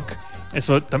música rock.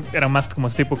 Eso era más como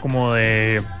ese tipo como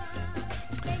de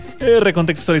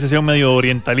recontextualización medio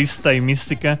orientalista y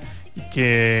mística,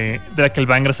 de la que el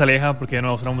Bhangra se aleja, porque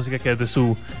no es una música que desde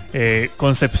su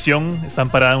concepción está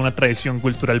amparada en una tradición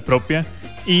cultural propia,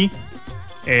 y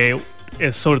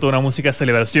es sobre todo una música de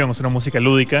celebración, es una música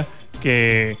lúdica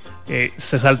que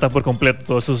se salta por completo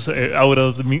todos esos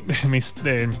auras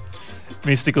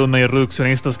místicos medio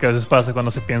reduccionistas que a veces pasa cuando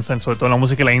se piensa sobre todo en la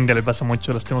música de la India, le pasa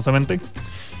mucho lastimosamente.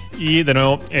 Y de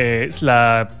nuevo, este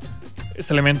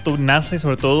elemento nace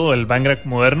sobre todo el Bhangra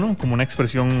moderno como una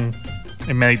expresión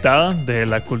meditada de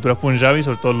la cultura punjabi,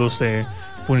 sobre todo los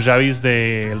punjabis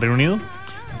del Reino Unido,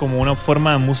 como una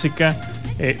forma de música,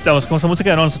 como esta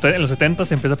música en los 70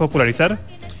 se empieza a popularizar,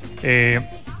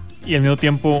 y al mismo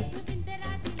tiempo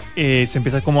se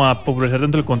empieza como a popularizar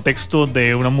dentro del contexto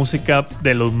de una música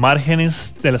de los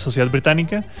márgenes de la sociedad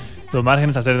británica, los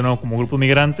márgenes, al ser de nuevo como grupos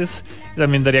migrantes. Y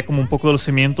también daría como un poco de los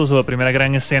cimientos o la primera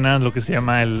gran escena, lo que se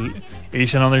llama el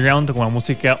Asian Underground, como la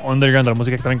música underground, la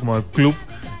música también como de club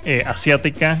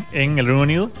asiática en el Reino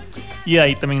Unido. Y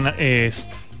ahí también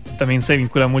también se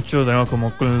vincula mucho de nuevo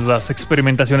como con las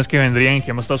experimentaciones que vendrían y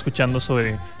que hemos estado escuchando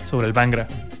sobre el Bhangra.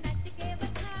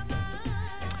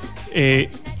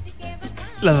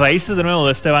 Las raíces de nuevo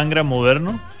de este Bhangra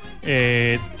moderno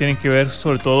tienen que ver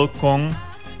sobre todo con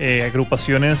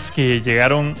agrupaciones que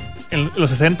llegaron en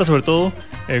los 60, sobre todo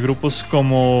grupos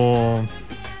como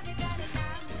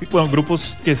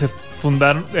grupos que se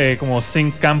fundaron como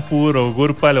Singh Kanpur o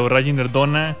Gurpal o Rajinder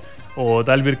Dona o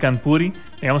Dalbir Kanpuri,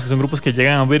 digamos que son grupos que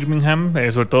llegan a Birmingham,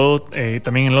 sobre todo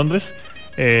también en Londres,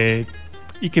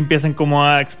 y que empiezan como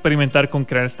a experimentar con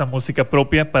crear esta música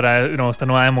propia para esta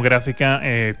nueva demográfica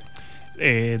de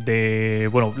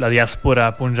la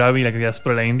diáspora punjabi y la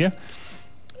diáspora de la India.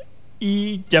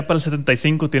 Y ya para el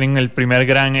 75 tienen el primer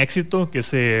gran éxito, que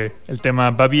es el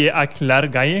tema Babi Aklar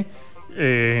Gaye,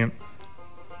 que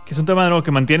es un tema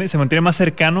que se mantiene más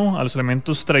cercano a los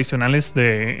elementos tradicionales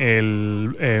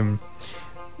del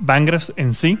Bhangra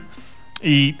en sí,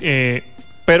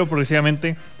 pero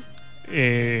progresivamente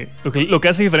lo que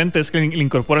hace diferente es que le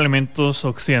incorpora elementos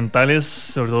occidentales,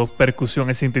 sobre todo percusión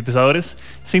y sintetizadores,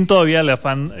 sin todavía el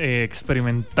afán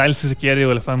experimental, si se quiere,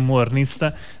 o el afán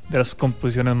modernista de las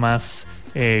composiciones más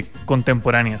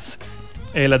contemporáneas.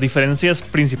 Las diferencias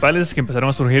principales que empezaron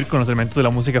a surgir con los elementos de la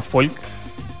música folk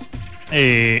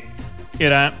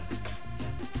era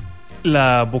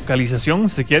la vocalización,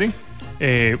 si se quiere.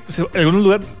 En algunos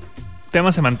lugares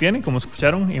temas se mantienen, como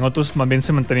escucharon, y en otros más bien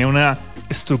se mantenía una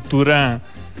estructura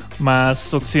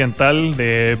más occidental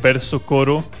de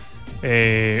verso-coro,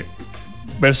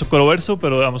 verso-coro-verso,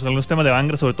 pero digamos, algunos temas de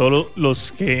Bhangra, sobre todo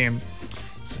los que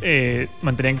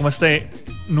mantenían como este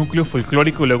núcleo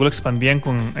folclórico y luego lo expandían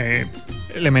con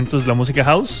elementos de la música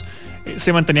house,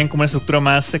 se mantenían como una estructura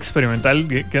más experimental,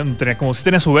 que tenía como si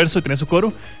tenía su verso y tenía su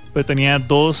coro, pero tenía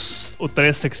 2 o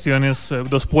 3 secciones,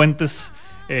 2 puentes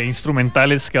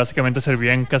instrumentales que básicamente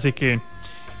servían casi que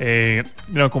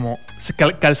como se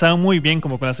calzaban muy bien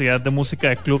como con la sociedad de música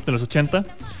de club de los 80,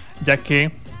 ya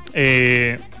que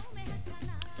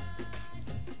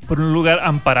por un lugar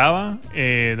amparaba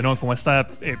de nuevo como esta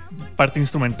parte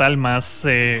instrumental más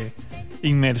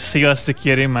inmersiva, si se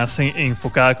quiere, más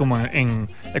enfocada como en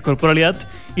la corporalidad,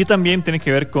 y también tiene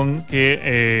que ver con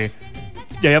que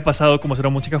ya había pasado como ser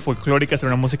una música folclórica, ser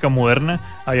una música moderna,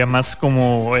 había más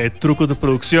como trucos de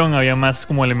producción, había más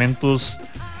como elementos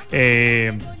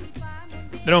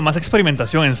más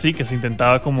experimentación en sí que se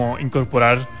intentaba como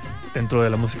incorporar dentro de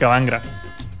la música Bhangra.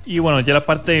 Y bueno, ya la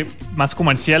parte más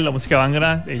comercial, la música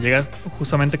Bhangra llega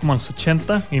justamente como en los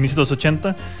 80, inicios de los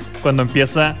 80, cuando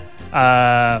empieza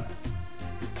a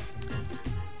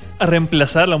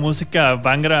reemplazar la música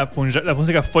Bhangra, la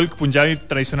música folk punjabi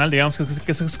tradicional, digamos,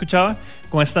 que se escuchaba,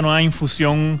 con esta nueva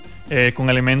infusión con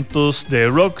elementos de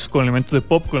rocks, con elementos de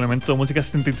pop, con elementos de música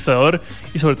sintetizador,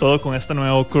 y sobre todo con este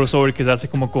nuevo crossover que se hace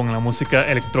como con la música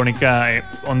electrónica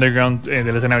underground de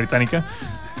la escena británica.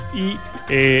 Y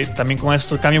también con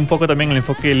esto cambia un poco también el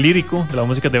enfoque lírico de la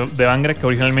música de Bhangra, que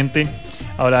originalmente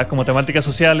hablaba como temáticas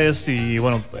sociales y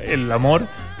bueno, el amor,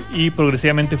 y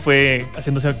progresivamente fue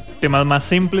haciéndose temas más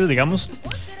simples, digamos,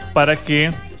 para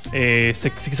que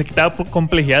se quitaba por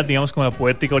complejidad, digamos, como la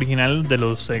poética original de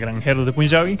los granjeros de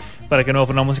Punjabi, para que no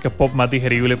fuera una música pop más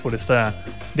digerible por esta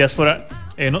diáspora.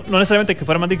 No necesariamente que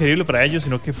fuera más digerible para ellos,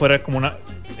 sino que fuera como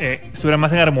estuviera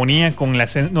más en armonía con la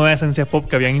nueva esencia pop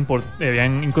que habían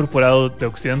incorporado de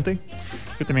Occidente,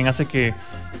 que también hace que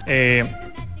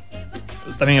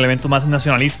también elementos más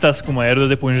nacionalistas como héroes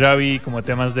de Punjabi, como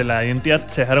temas de la identidad,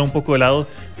 se dejaron un poco de lado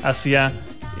hacia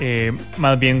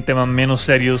más bien temas menos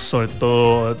serios, sobre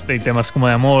todo de temas como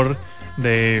de amor,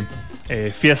 de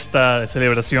fiesta, de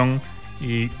celebración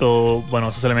y todo, bueno,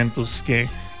 esos elementos que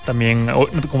también,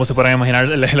 como se podrán imaginar,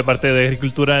 la parte de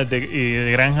agricultura y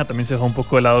de granja también se dejó un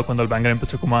poco de lado cuando el Bhangra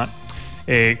empezó como a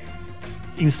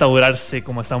instaurarse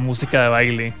como esta música de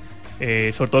baile,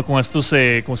 sobre todo con estos,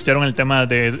 como escucharon el tema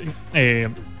de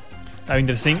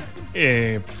Ravinder Singh,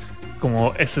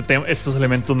 como estos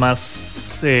elementos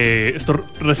más, estas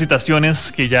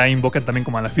recitaciones que ya invocan también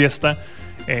como a la fiesta,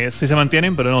 sí se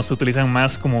mantienen, pero no, se utilizan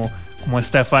más como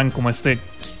este afán, como este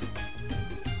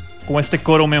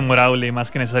coro memorable, más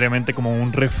que necesariamente como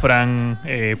un refrán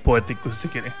poético, si se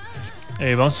quiere.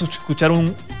 Vamos a escuchar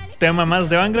un tema más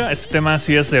de Bhangra. Este tema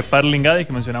sí es de Parlingade,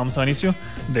 que mencionábamos al inicio,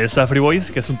 de Safri Boys,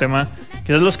 que es un tema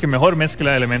que es de los que mejor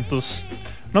mezcla elementos,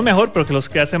 no mejor, pero que los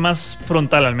que hace más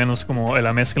frontal, al menos como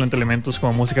la mezcla entre elementos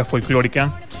como música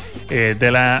folclórica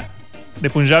de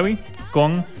Punjabi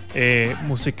con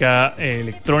música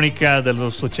electrónica de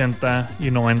los 80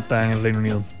 y 90 en el Reino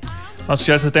Unido. Vamos a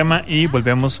escuchar este tema y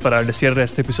volvemos para darle cierre a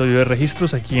este episodio de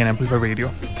Registros aquí en Amplify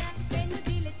Radio.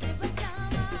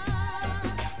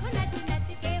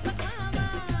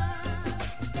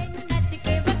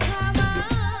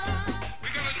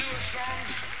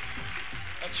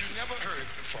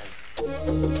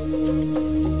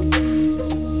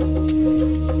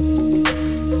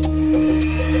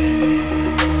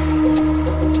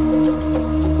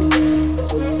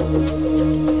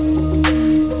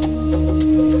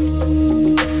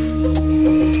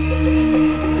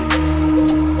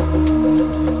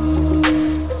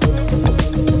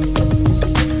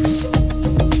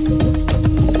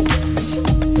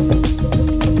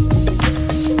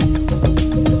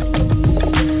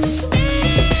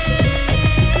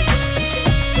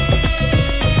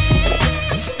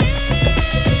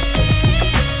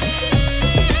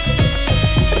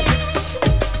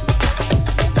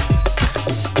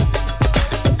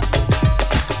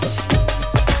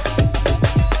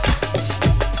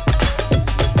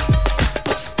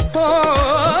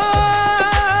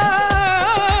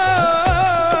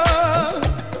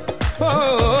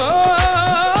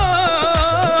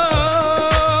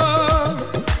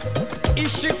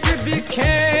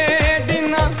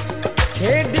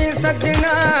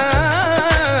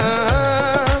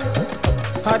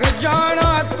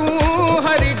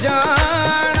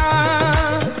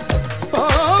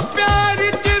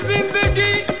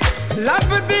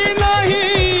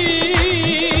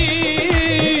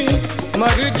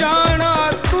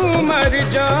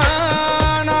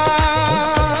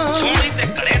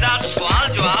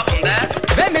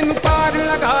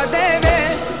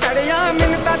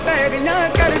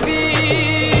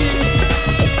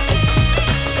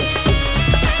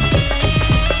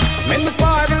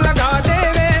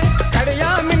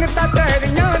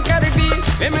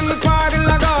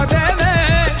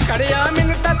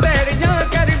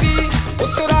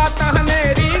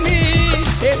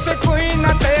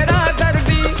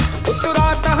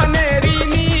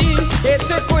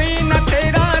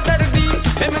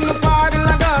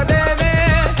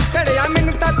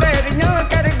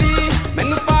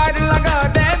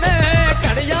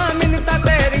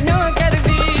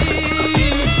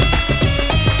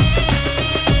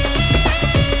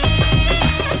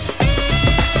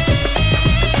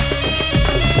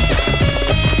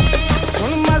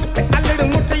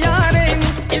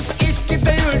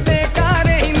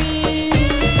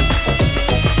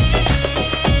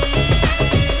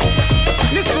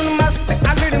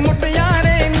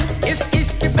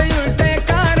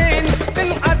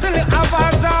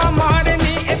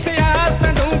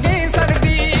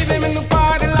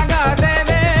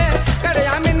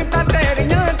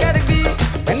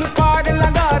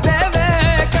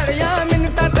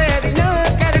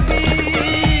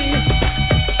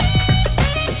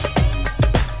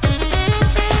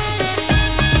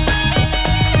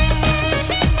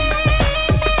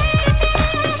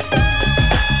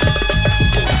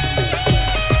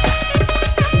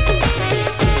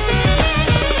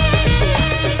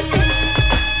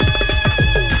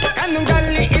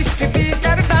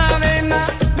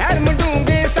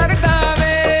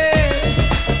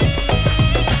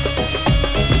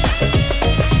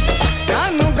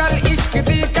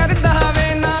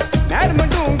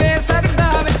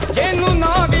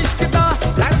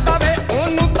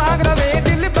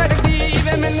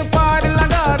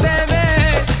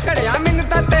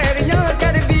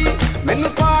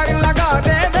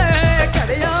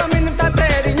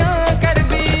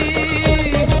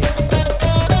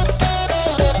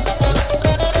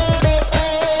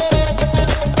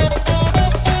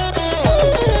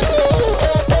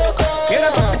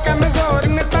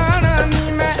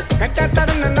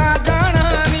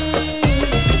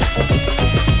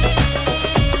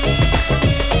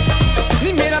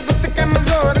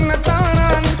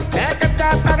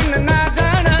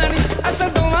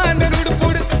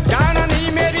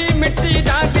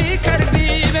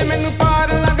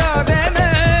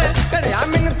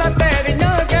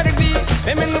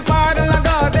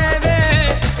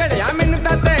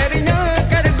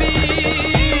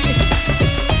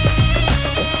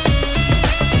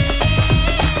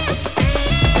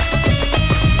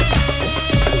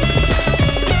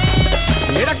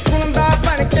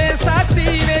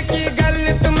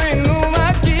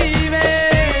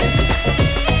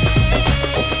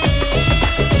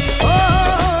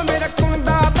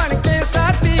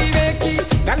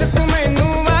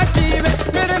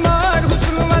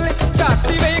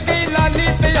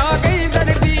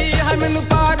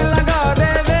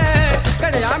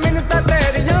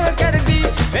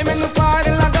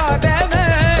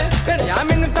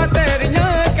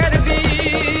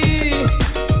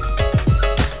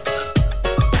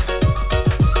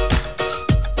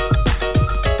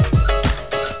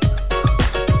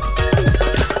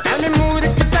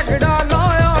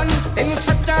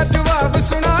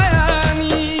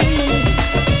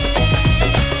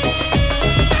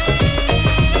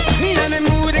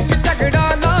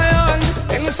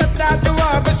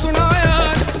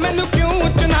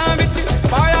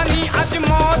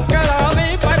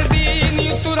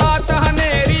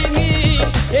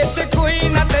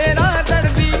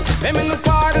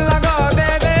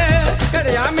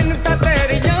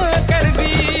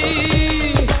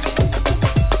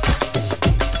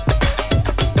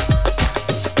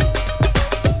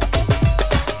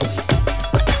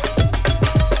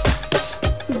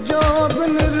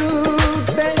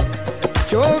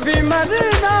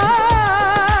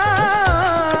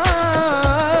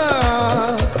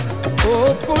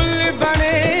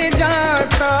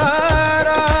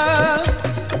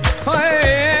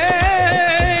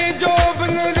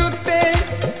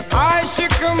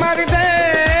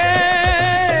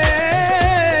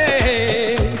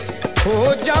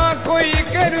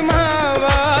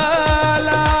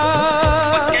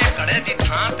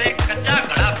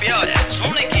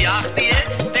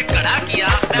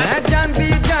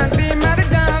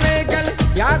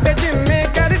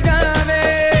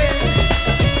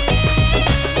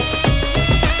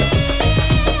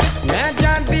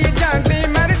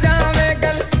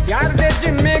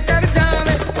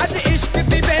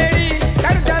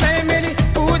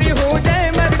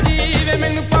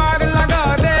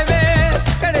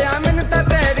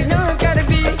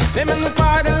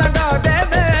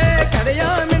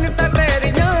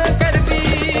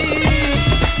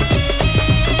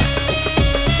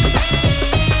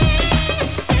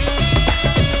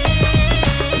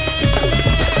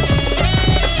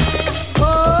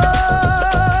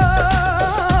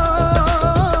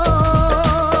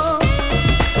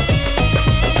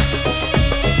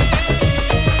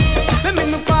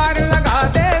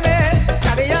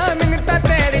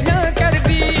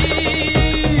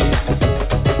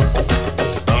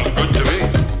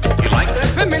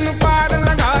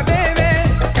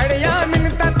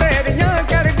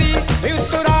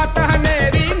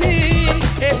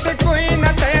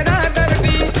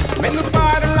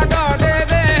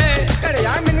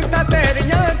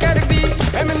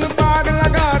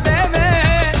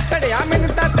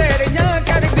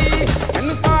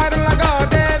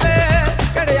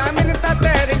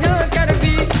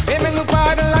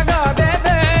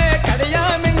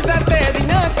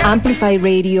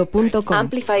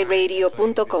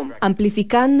 Amplifyradio.com.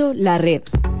 Amplificando la red.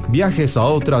 Viajes a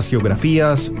otras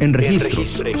geografías en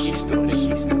registros.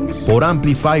 Por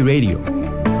Amplify Radio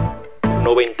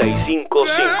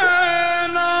 95.5.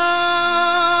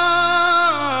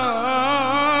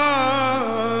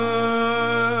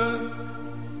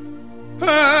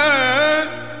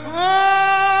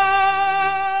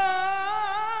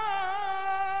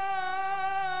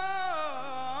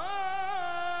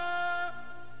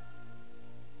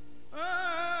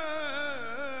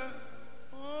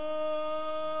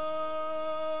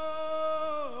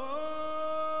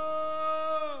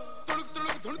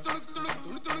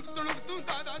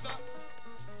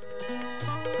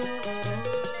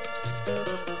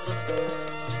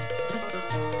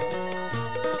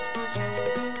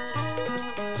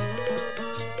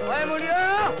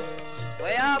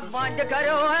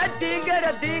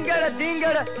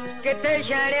 ਕਿੱਥੇ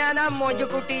ਸ਼ੈਣਿਆਂ ਦਾ ਮੁੰਜ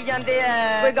ਕੁੱਟੀ ਜਾਂਦੇ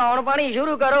ਐ ਕੋਈ ਗਾਉਣ ਪਾਣੀ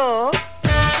ਸ਼ੁਰੂ ਕਰੋ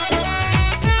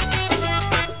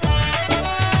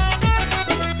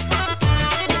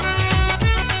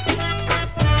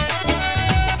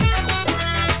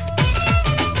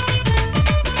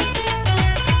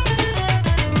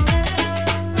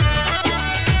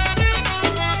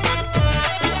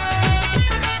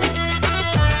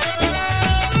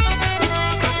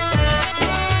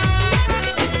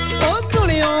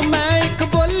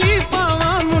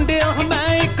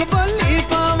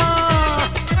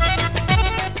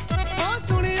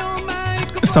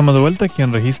Estamos de vuelta aquí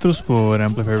en Registros por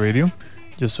Amplify Radio.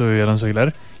 Yo soy Alonso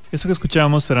Aguilar. Esto que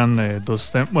escuchábamos eran dos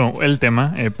temas. Bueno, el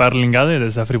tema Parlingade de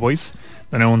Safri Boys.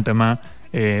 De un tema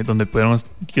donde podemos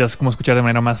quizás como escuchar de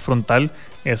manera más frontal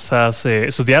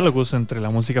esos diálogos entre la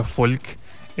música folk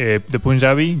de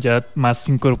Punjabi, ya más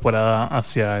incorporada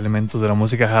hacia elementos de la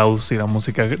música house y la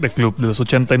música de club de los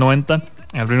 80 y 90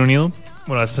 en el Reino Unido.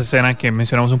 Bueno, esa escena que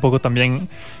mencionamos un poco también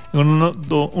en uno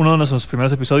de nuestros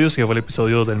primeros episodios, que fue el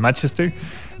episodio del Manchester,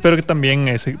 pero que también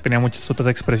tenía muchas otras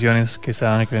expresiones que se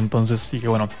daban en aquel entonces y que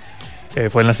bueno,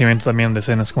 fue el nacimiento también de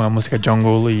escenas como la música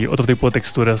jungle y otro tipo de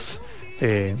texturas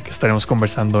que estaremos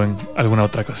conversando en alguna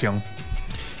otra ocasión.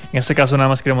 En este caso nada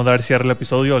más queremos dar cierre al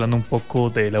episodio hablando un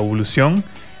poco de la evolución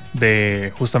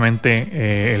de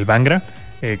justamente el Bhangra,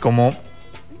 cómo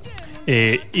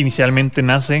inicialmente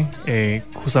nace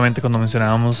justamente cuando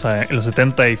mencionábamos en los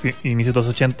 70 y inicios de los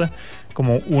 80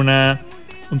 como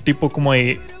un tipo como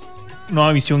de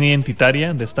nueva visión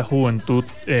identitaria de esta juventud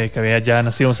que había ya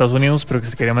nacido en Estados Unidos pero que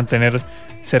se quería mantener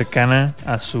cercana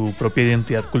a su propia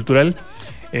identidad cultural,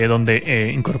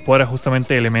 donde incorpora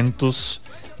justamente elementos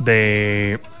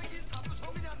de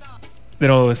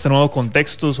este nuevo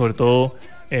contexto, sobre todo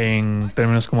en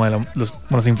términos como de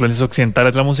las influencias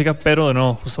occidentales de la música, pero de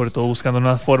nuevo, sobre todo buscando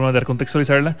nuevas formas de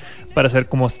recontextualizarla para hacer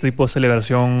como este tipo de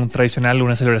celebración tradicional,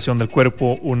 una celebración del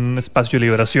cuerpo, un espacio de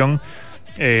liberación,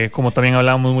 como también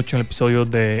hablábamos mucho en el episodio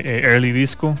de Early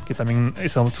Disco, que también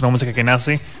es una música que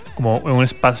nace como en un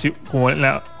espacio, con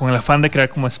el afán de crear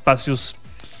como espacios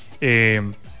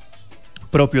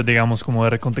propios, digamos, como de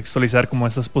recontextualizar como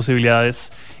estas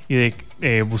posibilidades y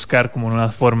de buscar como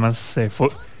nuevas formas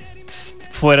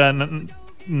fuera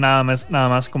nada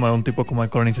más como de un tipo como de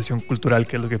colonización cultural,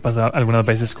 que es lo que pasa algunas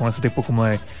veces con este tipo como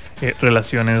de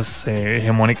relaciones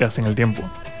hegemónicas en el tiempo.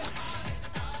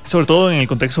 Sobre todo en el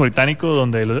contexto británico,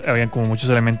 donde habían como muchos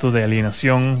elementos de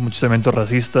alienación, muchos elementos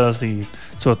racistas y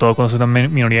sobre todo cuando es una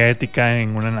minoría étnica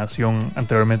en una nación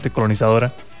anteriormente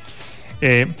colonizadora.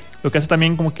 Lo que hace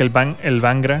también como que el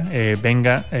Bhangra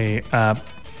venga a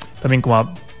también como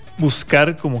a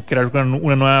buscar como crear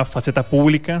una nueva faceta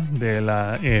pública de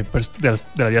la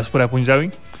diáspora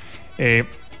punjabi.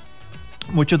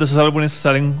 Muchos de esos álbumes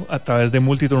salen a través de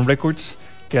Multitone Records,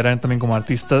 que eran también como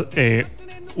artistas,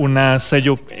 un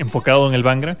sello enfocado en el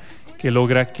Bhangra, que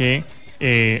logra que,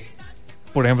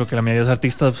 por ejemplo, que la mayoría de los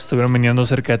artistas estuvieron vendiendo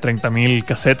cerca de 30,000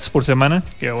 cassettes por semana,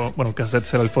 que bueno,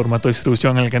 cassettes era el formato de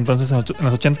distribución en el que entonces, en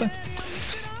los 80,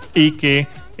 y que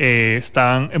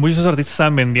muchos de esos artistas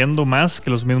estaban vendiendo más que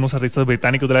los mismos artistas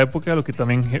británicos de la época, lo que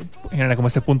también genera como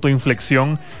este punto de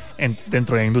inflexión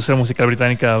dentro de la industria musical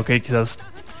británica. Ok, quizás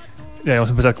debemos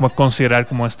empezar como a considerar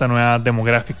como esta nueva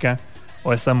demográfica,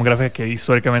 o esta demográfica que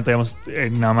históricamente habíamos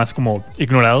nada más como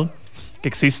ignorado, que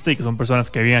existe y que son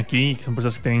personas que viven aquí y que son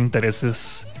personas que tienen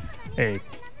intereses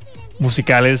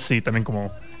musicales y también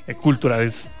como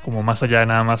culturales, como más allá de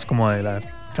nada más como de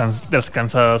las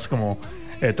cansadas como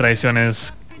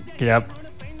tradiciones que ya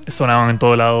sonaban en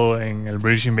todo lado en el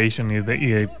British Invasion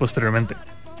y posteriormente.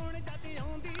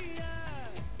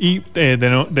 Y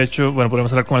de hecho, bueno,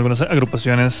 podemos hablar con algunas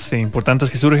agrupaciones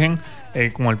importantes que surgen,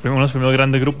 como uno de los primeros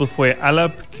grandes grupos fue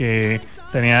Alap, que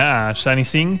tenía a Shani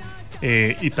Singh,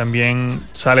 y también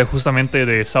sale justamente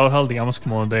de Southall, digamos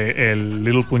como de el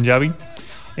Little Punjabi.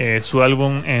 Su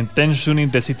álbum Ten Shuni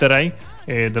de Sitarai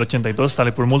del 82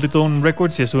 sale por Multitone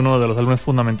Records y es uno de los álbumes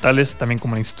fundamentales también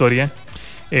como en la historia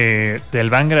del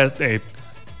Bhangra.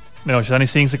 Shani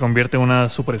Singh se convierte en una de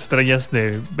las superestrellas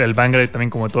del Bhangra y también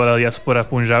como de toda la diáspora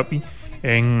punjabi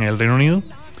en el Reino Unido,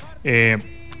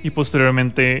 y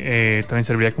posteriormente también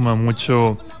serviría como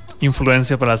mucho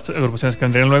influencia para las agrupaciones que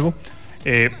vendrían luego.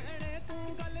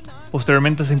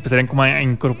 Posteriormente se empezarían como a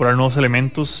incorporar nuevos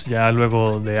elementos. Ya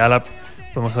luego de Alap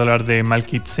podemos hablar de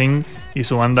Malkit Singh y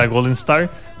su banda Golden Star,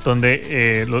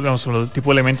 donde los tipos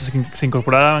de elementos que se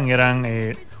incorporaban eran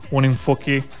un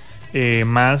enfoque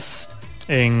más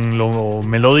en lo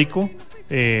melódico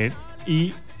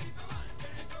y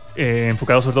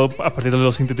enfocado sobre todo a partir de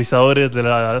los sintetizadores, de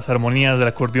las armonías, del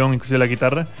acordeón, inclusive de la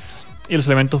guitarra. Y los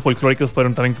elementos folclóricos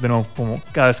fueron también de nuevo como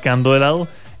cada vez quedando de lado,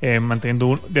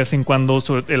 manteniendo de vez en cuando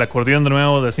el acordeón de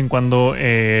nuevo, de vez en cuando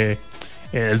el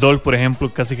dol, por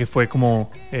ejemplo, casi que fue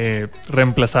como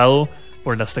reemplazado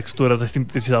por las texturas de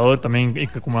sintetizador también, y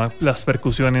como las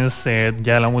percusiones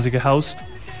ya de la música house.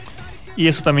 Y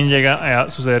eso también llega a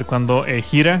suceder cuando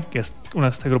Hira, que es una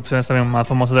de las agrupaciones también más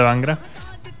famosas de Bhangra,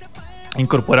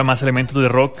 incorpora más elementos de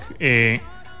rock,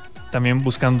 también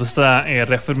buscando esta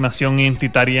reafirmación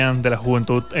identitaria de la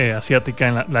juventud asiática,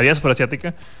 en la diáspora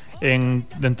asiática,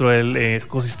 dentro del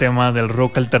ecosistema del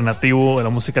rock alternativo, de la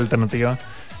música alternativa.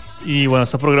 Y bueno,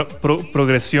 esta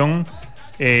progresión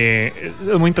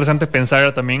es muy interesante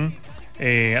pensar también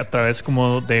a través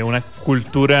como de una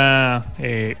cultura,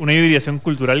 una hibridación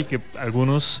cultural que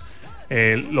algunos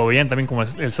lo veían también como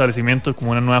el establecimiento,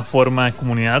 como una nueva forma de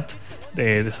comunidad,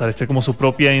 de establecer como su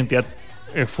propia identidad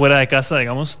fuera de casa,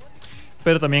 digamos.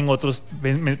 Pero también otros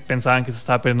pensaban que se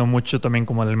estaba perdiendo mucho también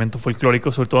como el elemento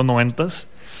folclórico, sobre todo en los 90s.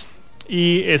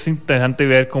 Y es interesante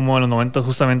ver cómo en los 90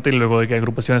 justamente, luego de que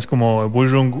agrupaciones como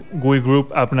Bujrung Gui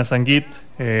Group, Apna Sangeet,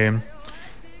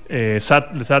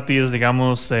 Satis,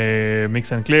 digamos,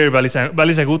 Mix and Clear,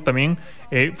 Bali Sagut también,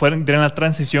 dieron la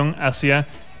transición hacia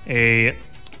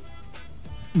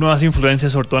nuevas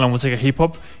influencias, sobre todo en la música hip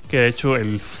hop, que de hecho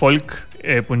el folk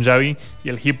punjabi y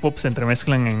el hip hop se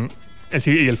entremezclan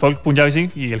y el folk punjabi sí,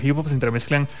 y el hip hop se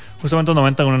entremezclan justamente en los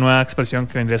 90 en una nueva expresión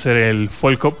que vendría a ser el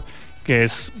folk hop, que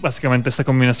es básicamente esta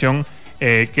combinación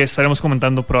que estaremos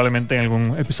comentando probablemente en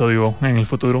algún episodio en el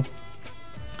futuro.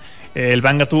 El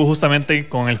Bhangra tuvo justamente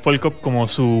con el folk pop como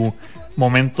su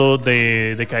momento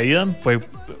de caída, fue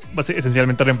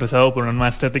esencialmente reemplazado por una nueva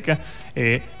estética.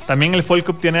 También el folk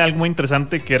pop tiene algo muy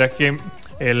interesante, que era que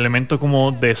el elemento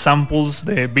como de samples,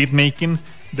 de beatmaking,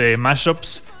 de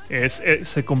mashups,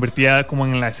 se convertía como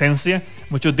en la esencia.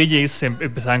 Muchos DJs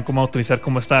empezaban como a utilizar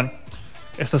como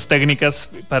estas técnicas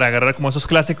para agarrar como esos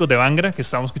clásicos de Bhangra que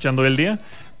estábamos escuchando hoy el día,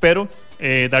 pero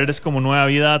darles como nueva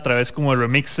vida a través como de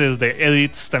remixes, de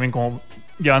edits, también como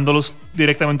llevándolos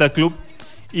directamente al club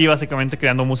y básicamente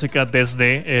creando música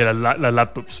desde las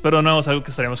laptops. Pero de nuevo es algo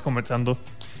que estaremos conversando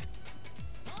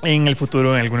en el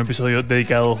futuro en algún episodio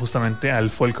dedicado justamente al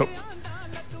folk pop.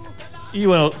 Y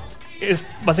bueno, es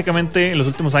básicamente en los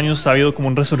últimos años ha habido como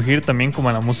un resurgir también como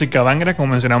en la música Bhangra,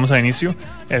 como mencionamos al inicio,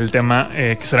 el tema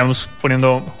que estaremos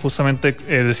poniendo justamente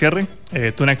de cierre,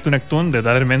 Tunak Tunak Tun de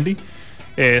Daler Mendy,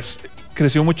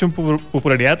 creció mucho en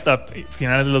popularidad a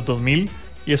finales de los 2000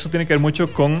 y eso tiene que ver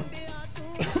mucho con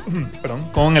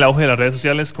con el auge de las redes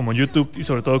sociales como YouTube y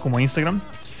sobre todo como Instagram,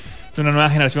 de una nueva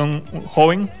generación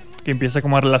joven que empieza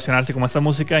como a relacionarse con esta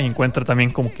música y encuentra también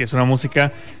como que es una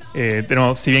música, de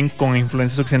nuevo, si bien con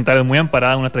influencias occidentales, muy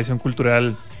amparada en una tradición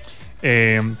cultural,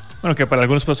 bueno, que para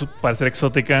algunos puede parecer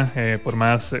exótica, por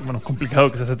más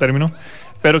complicado que sea ese término,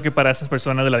 pero que para esas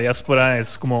personas de la diáspora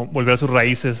es como volver a sus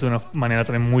raíces de una manera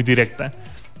también muy directa.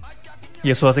 Y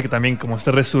eso hace que también como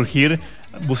este resurgir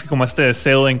busque como este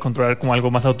deseo de encontrar como algo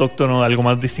más autóctono, algo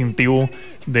más distintivo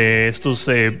de estos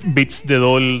beats de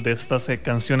dol, de estas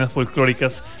canciones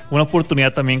folclóricas, una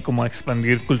oportunidad también como de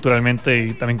expandir culturalmente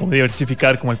y también como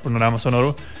diversificar como el panorama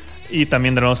sonoro, y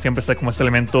también de nuevo siempre está como este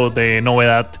elemento de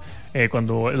novedad,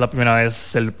 cuando es la primera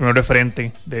vez, el primer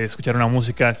referente de escuchar una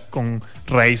música con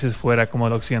raíces fuera como de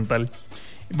lo occidental.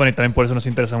 Bueno, y también por eso nos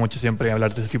interesa mucho siempre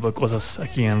hablar de ese tipo de cosas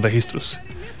aquí en Registros.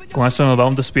 Con esto nos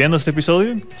vamos despidiendo de este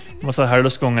episodio. Vamos a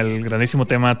dejarlos con el grandísimo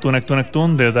tema Tunak Tunak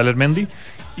Tun de Daler Mendy.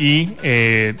 Y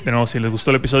de nuevo, si les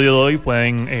gustó el episodio de hoy,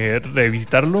 pueden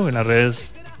revisitarlo en las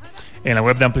redes, en la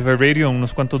web de Amplify Radio. En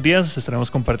unos cuantos días estaremos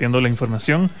compartiendo la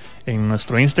información en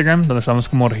nuestro Instagram, donde estamos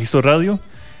como Registro Radio.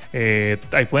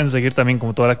 Ahí pueden seguir también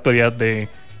como toda la actualidad de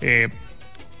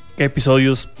qué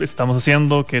episodios estamos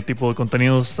haciendo, qué tipo de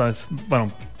contenidos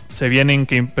se vienen,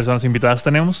 qué personas invitadas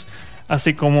tenemos,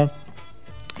 así como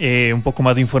un poco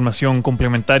más de información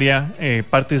complementaria,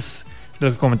 partes de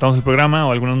lo que comentamos en el programa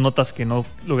o algunas notas que no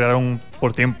lograron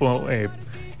por tiempo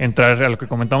entrar a lo que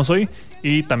comentamos hoy,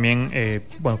 y también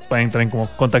pueden también como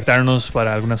contactarnos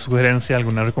para alguna sugerencia,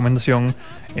 alguna recomendación,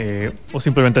 o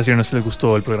simplemente decirnos si les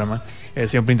gustó el programa.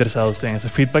 Siempre interesados en ese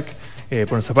feedback.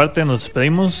 Por nuestra parte nos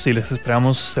despedimos y les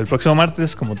esperamos el próximo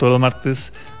martes, como todos los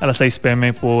martes a las 6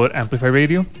 p.m. por Amplify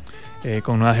Radio,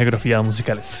 con nuevas geografías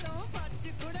musicales.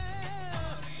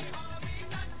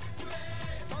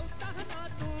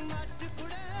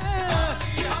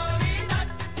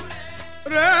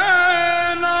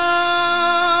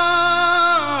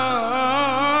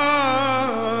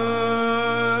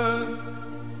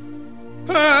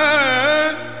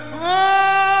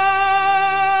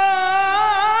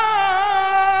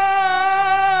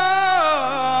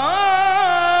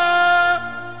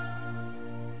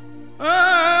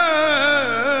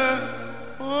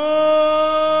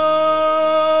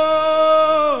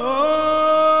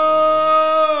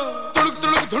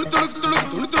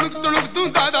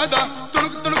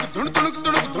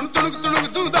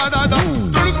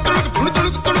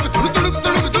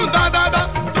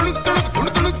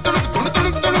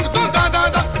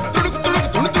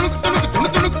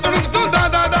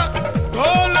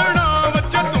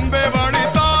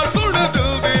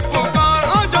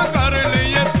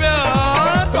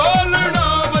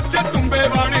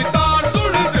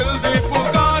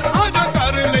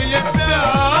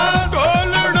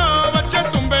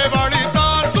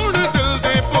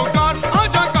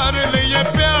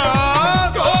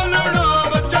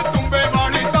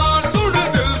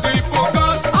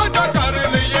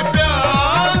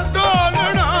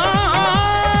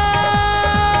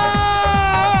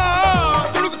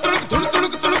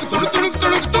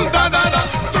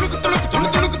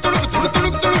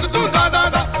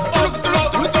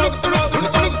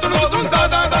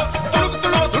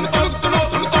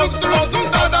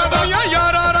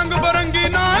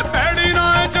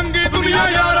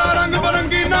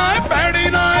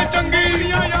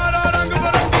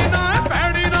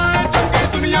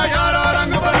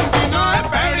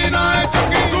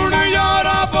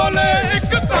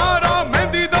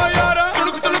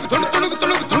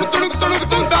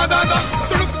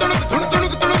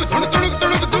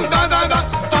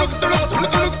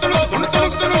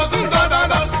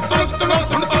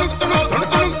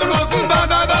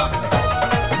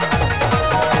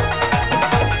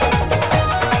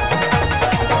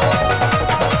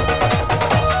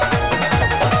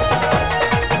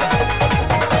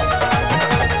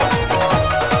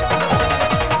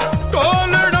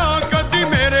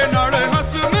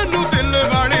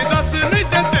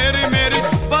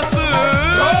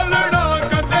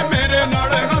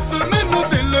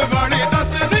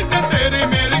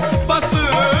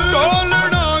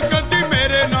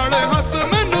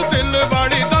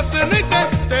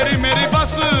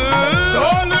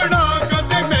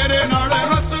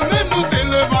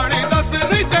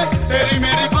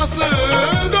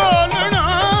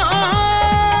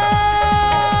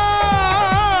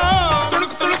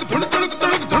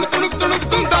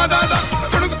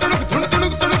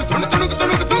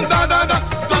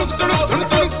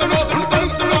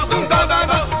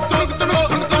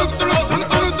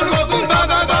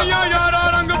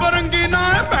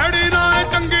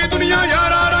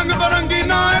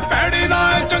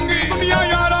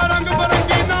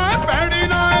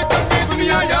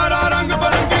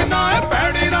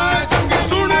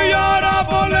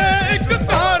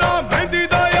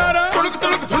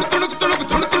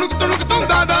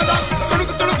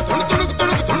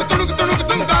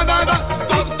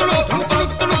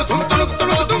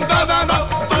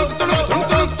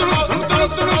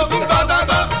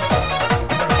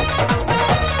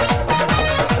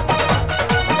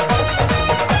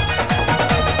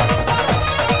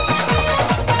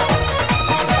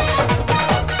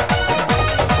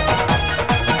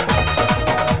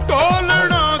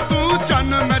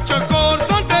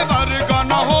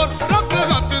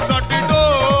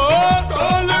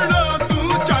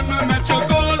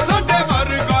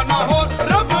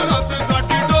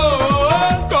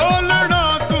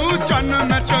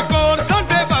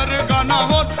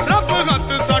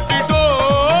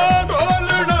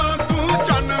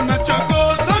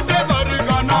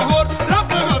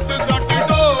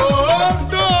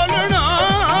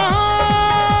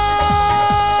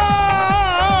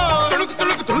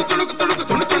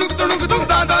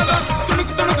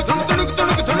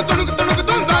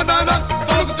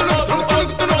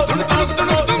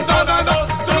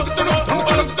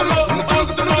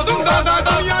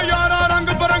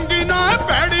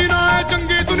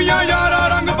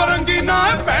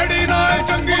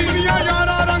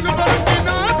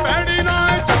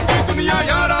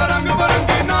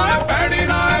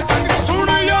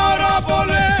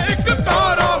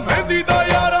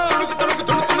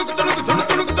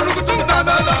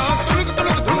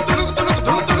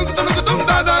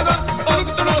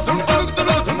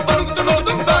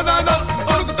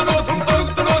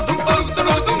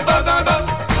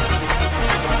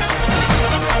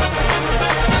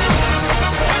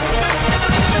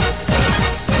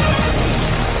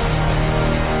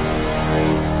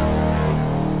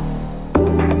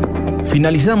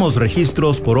 Finalizamos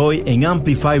registros por hoy en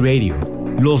Amplify Radio.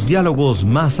 Los diálogos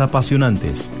más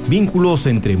apasionantes, vínculos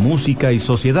entre música y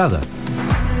sociedad.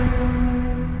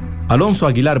 Alonso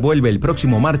Aguilar vuelve el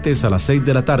próximo martes a las 6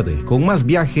 de la tarde con más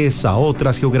viajes a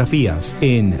otras geografías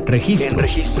en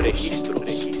Registros.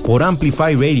 Por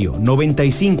Amplify Radio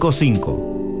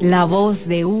 95.5. La voz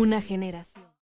de una generación.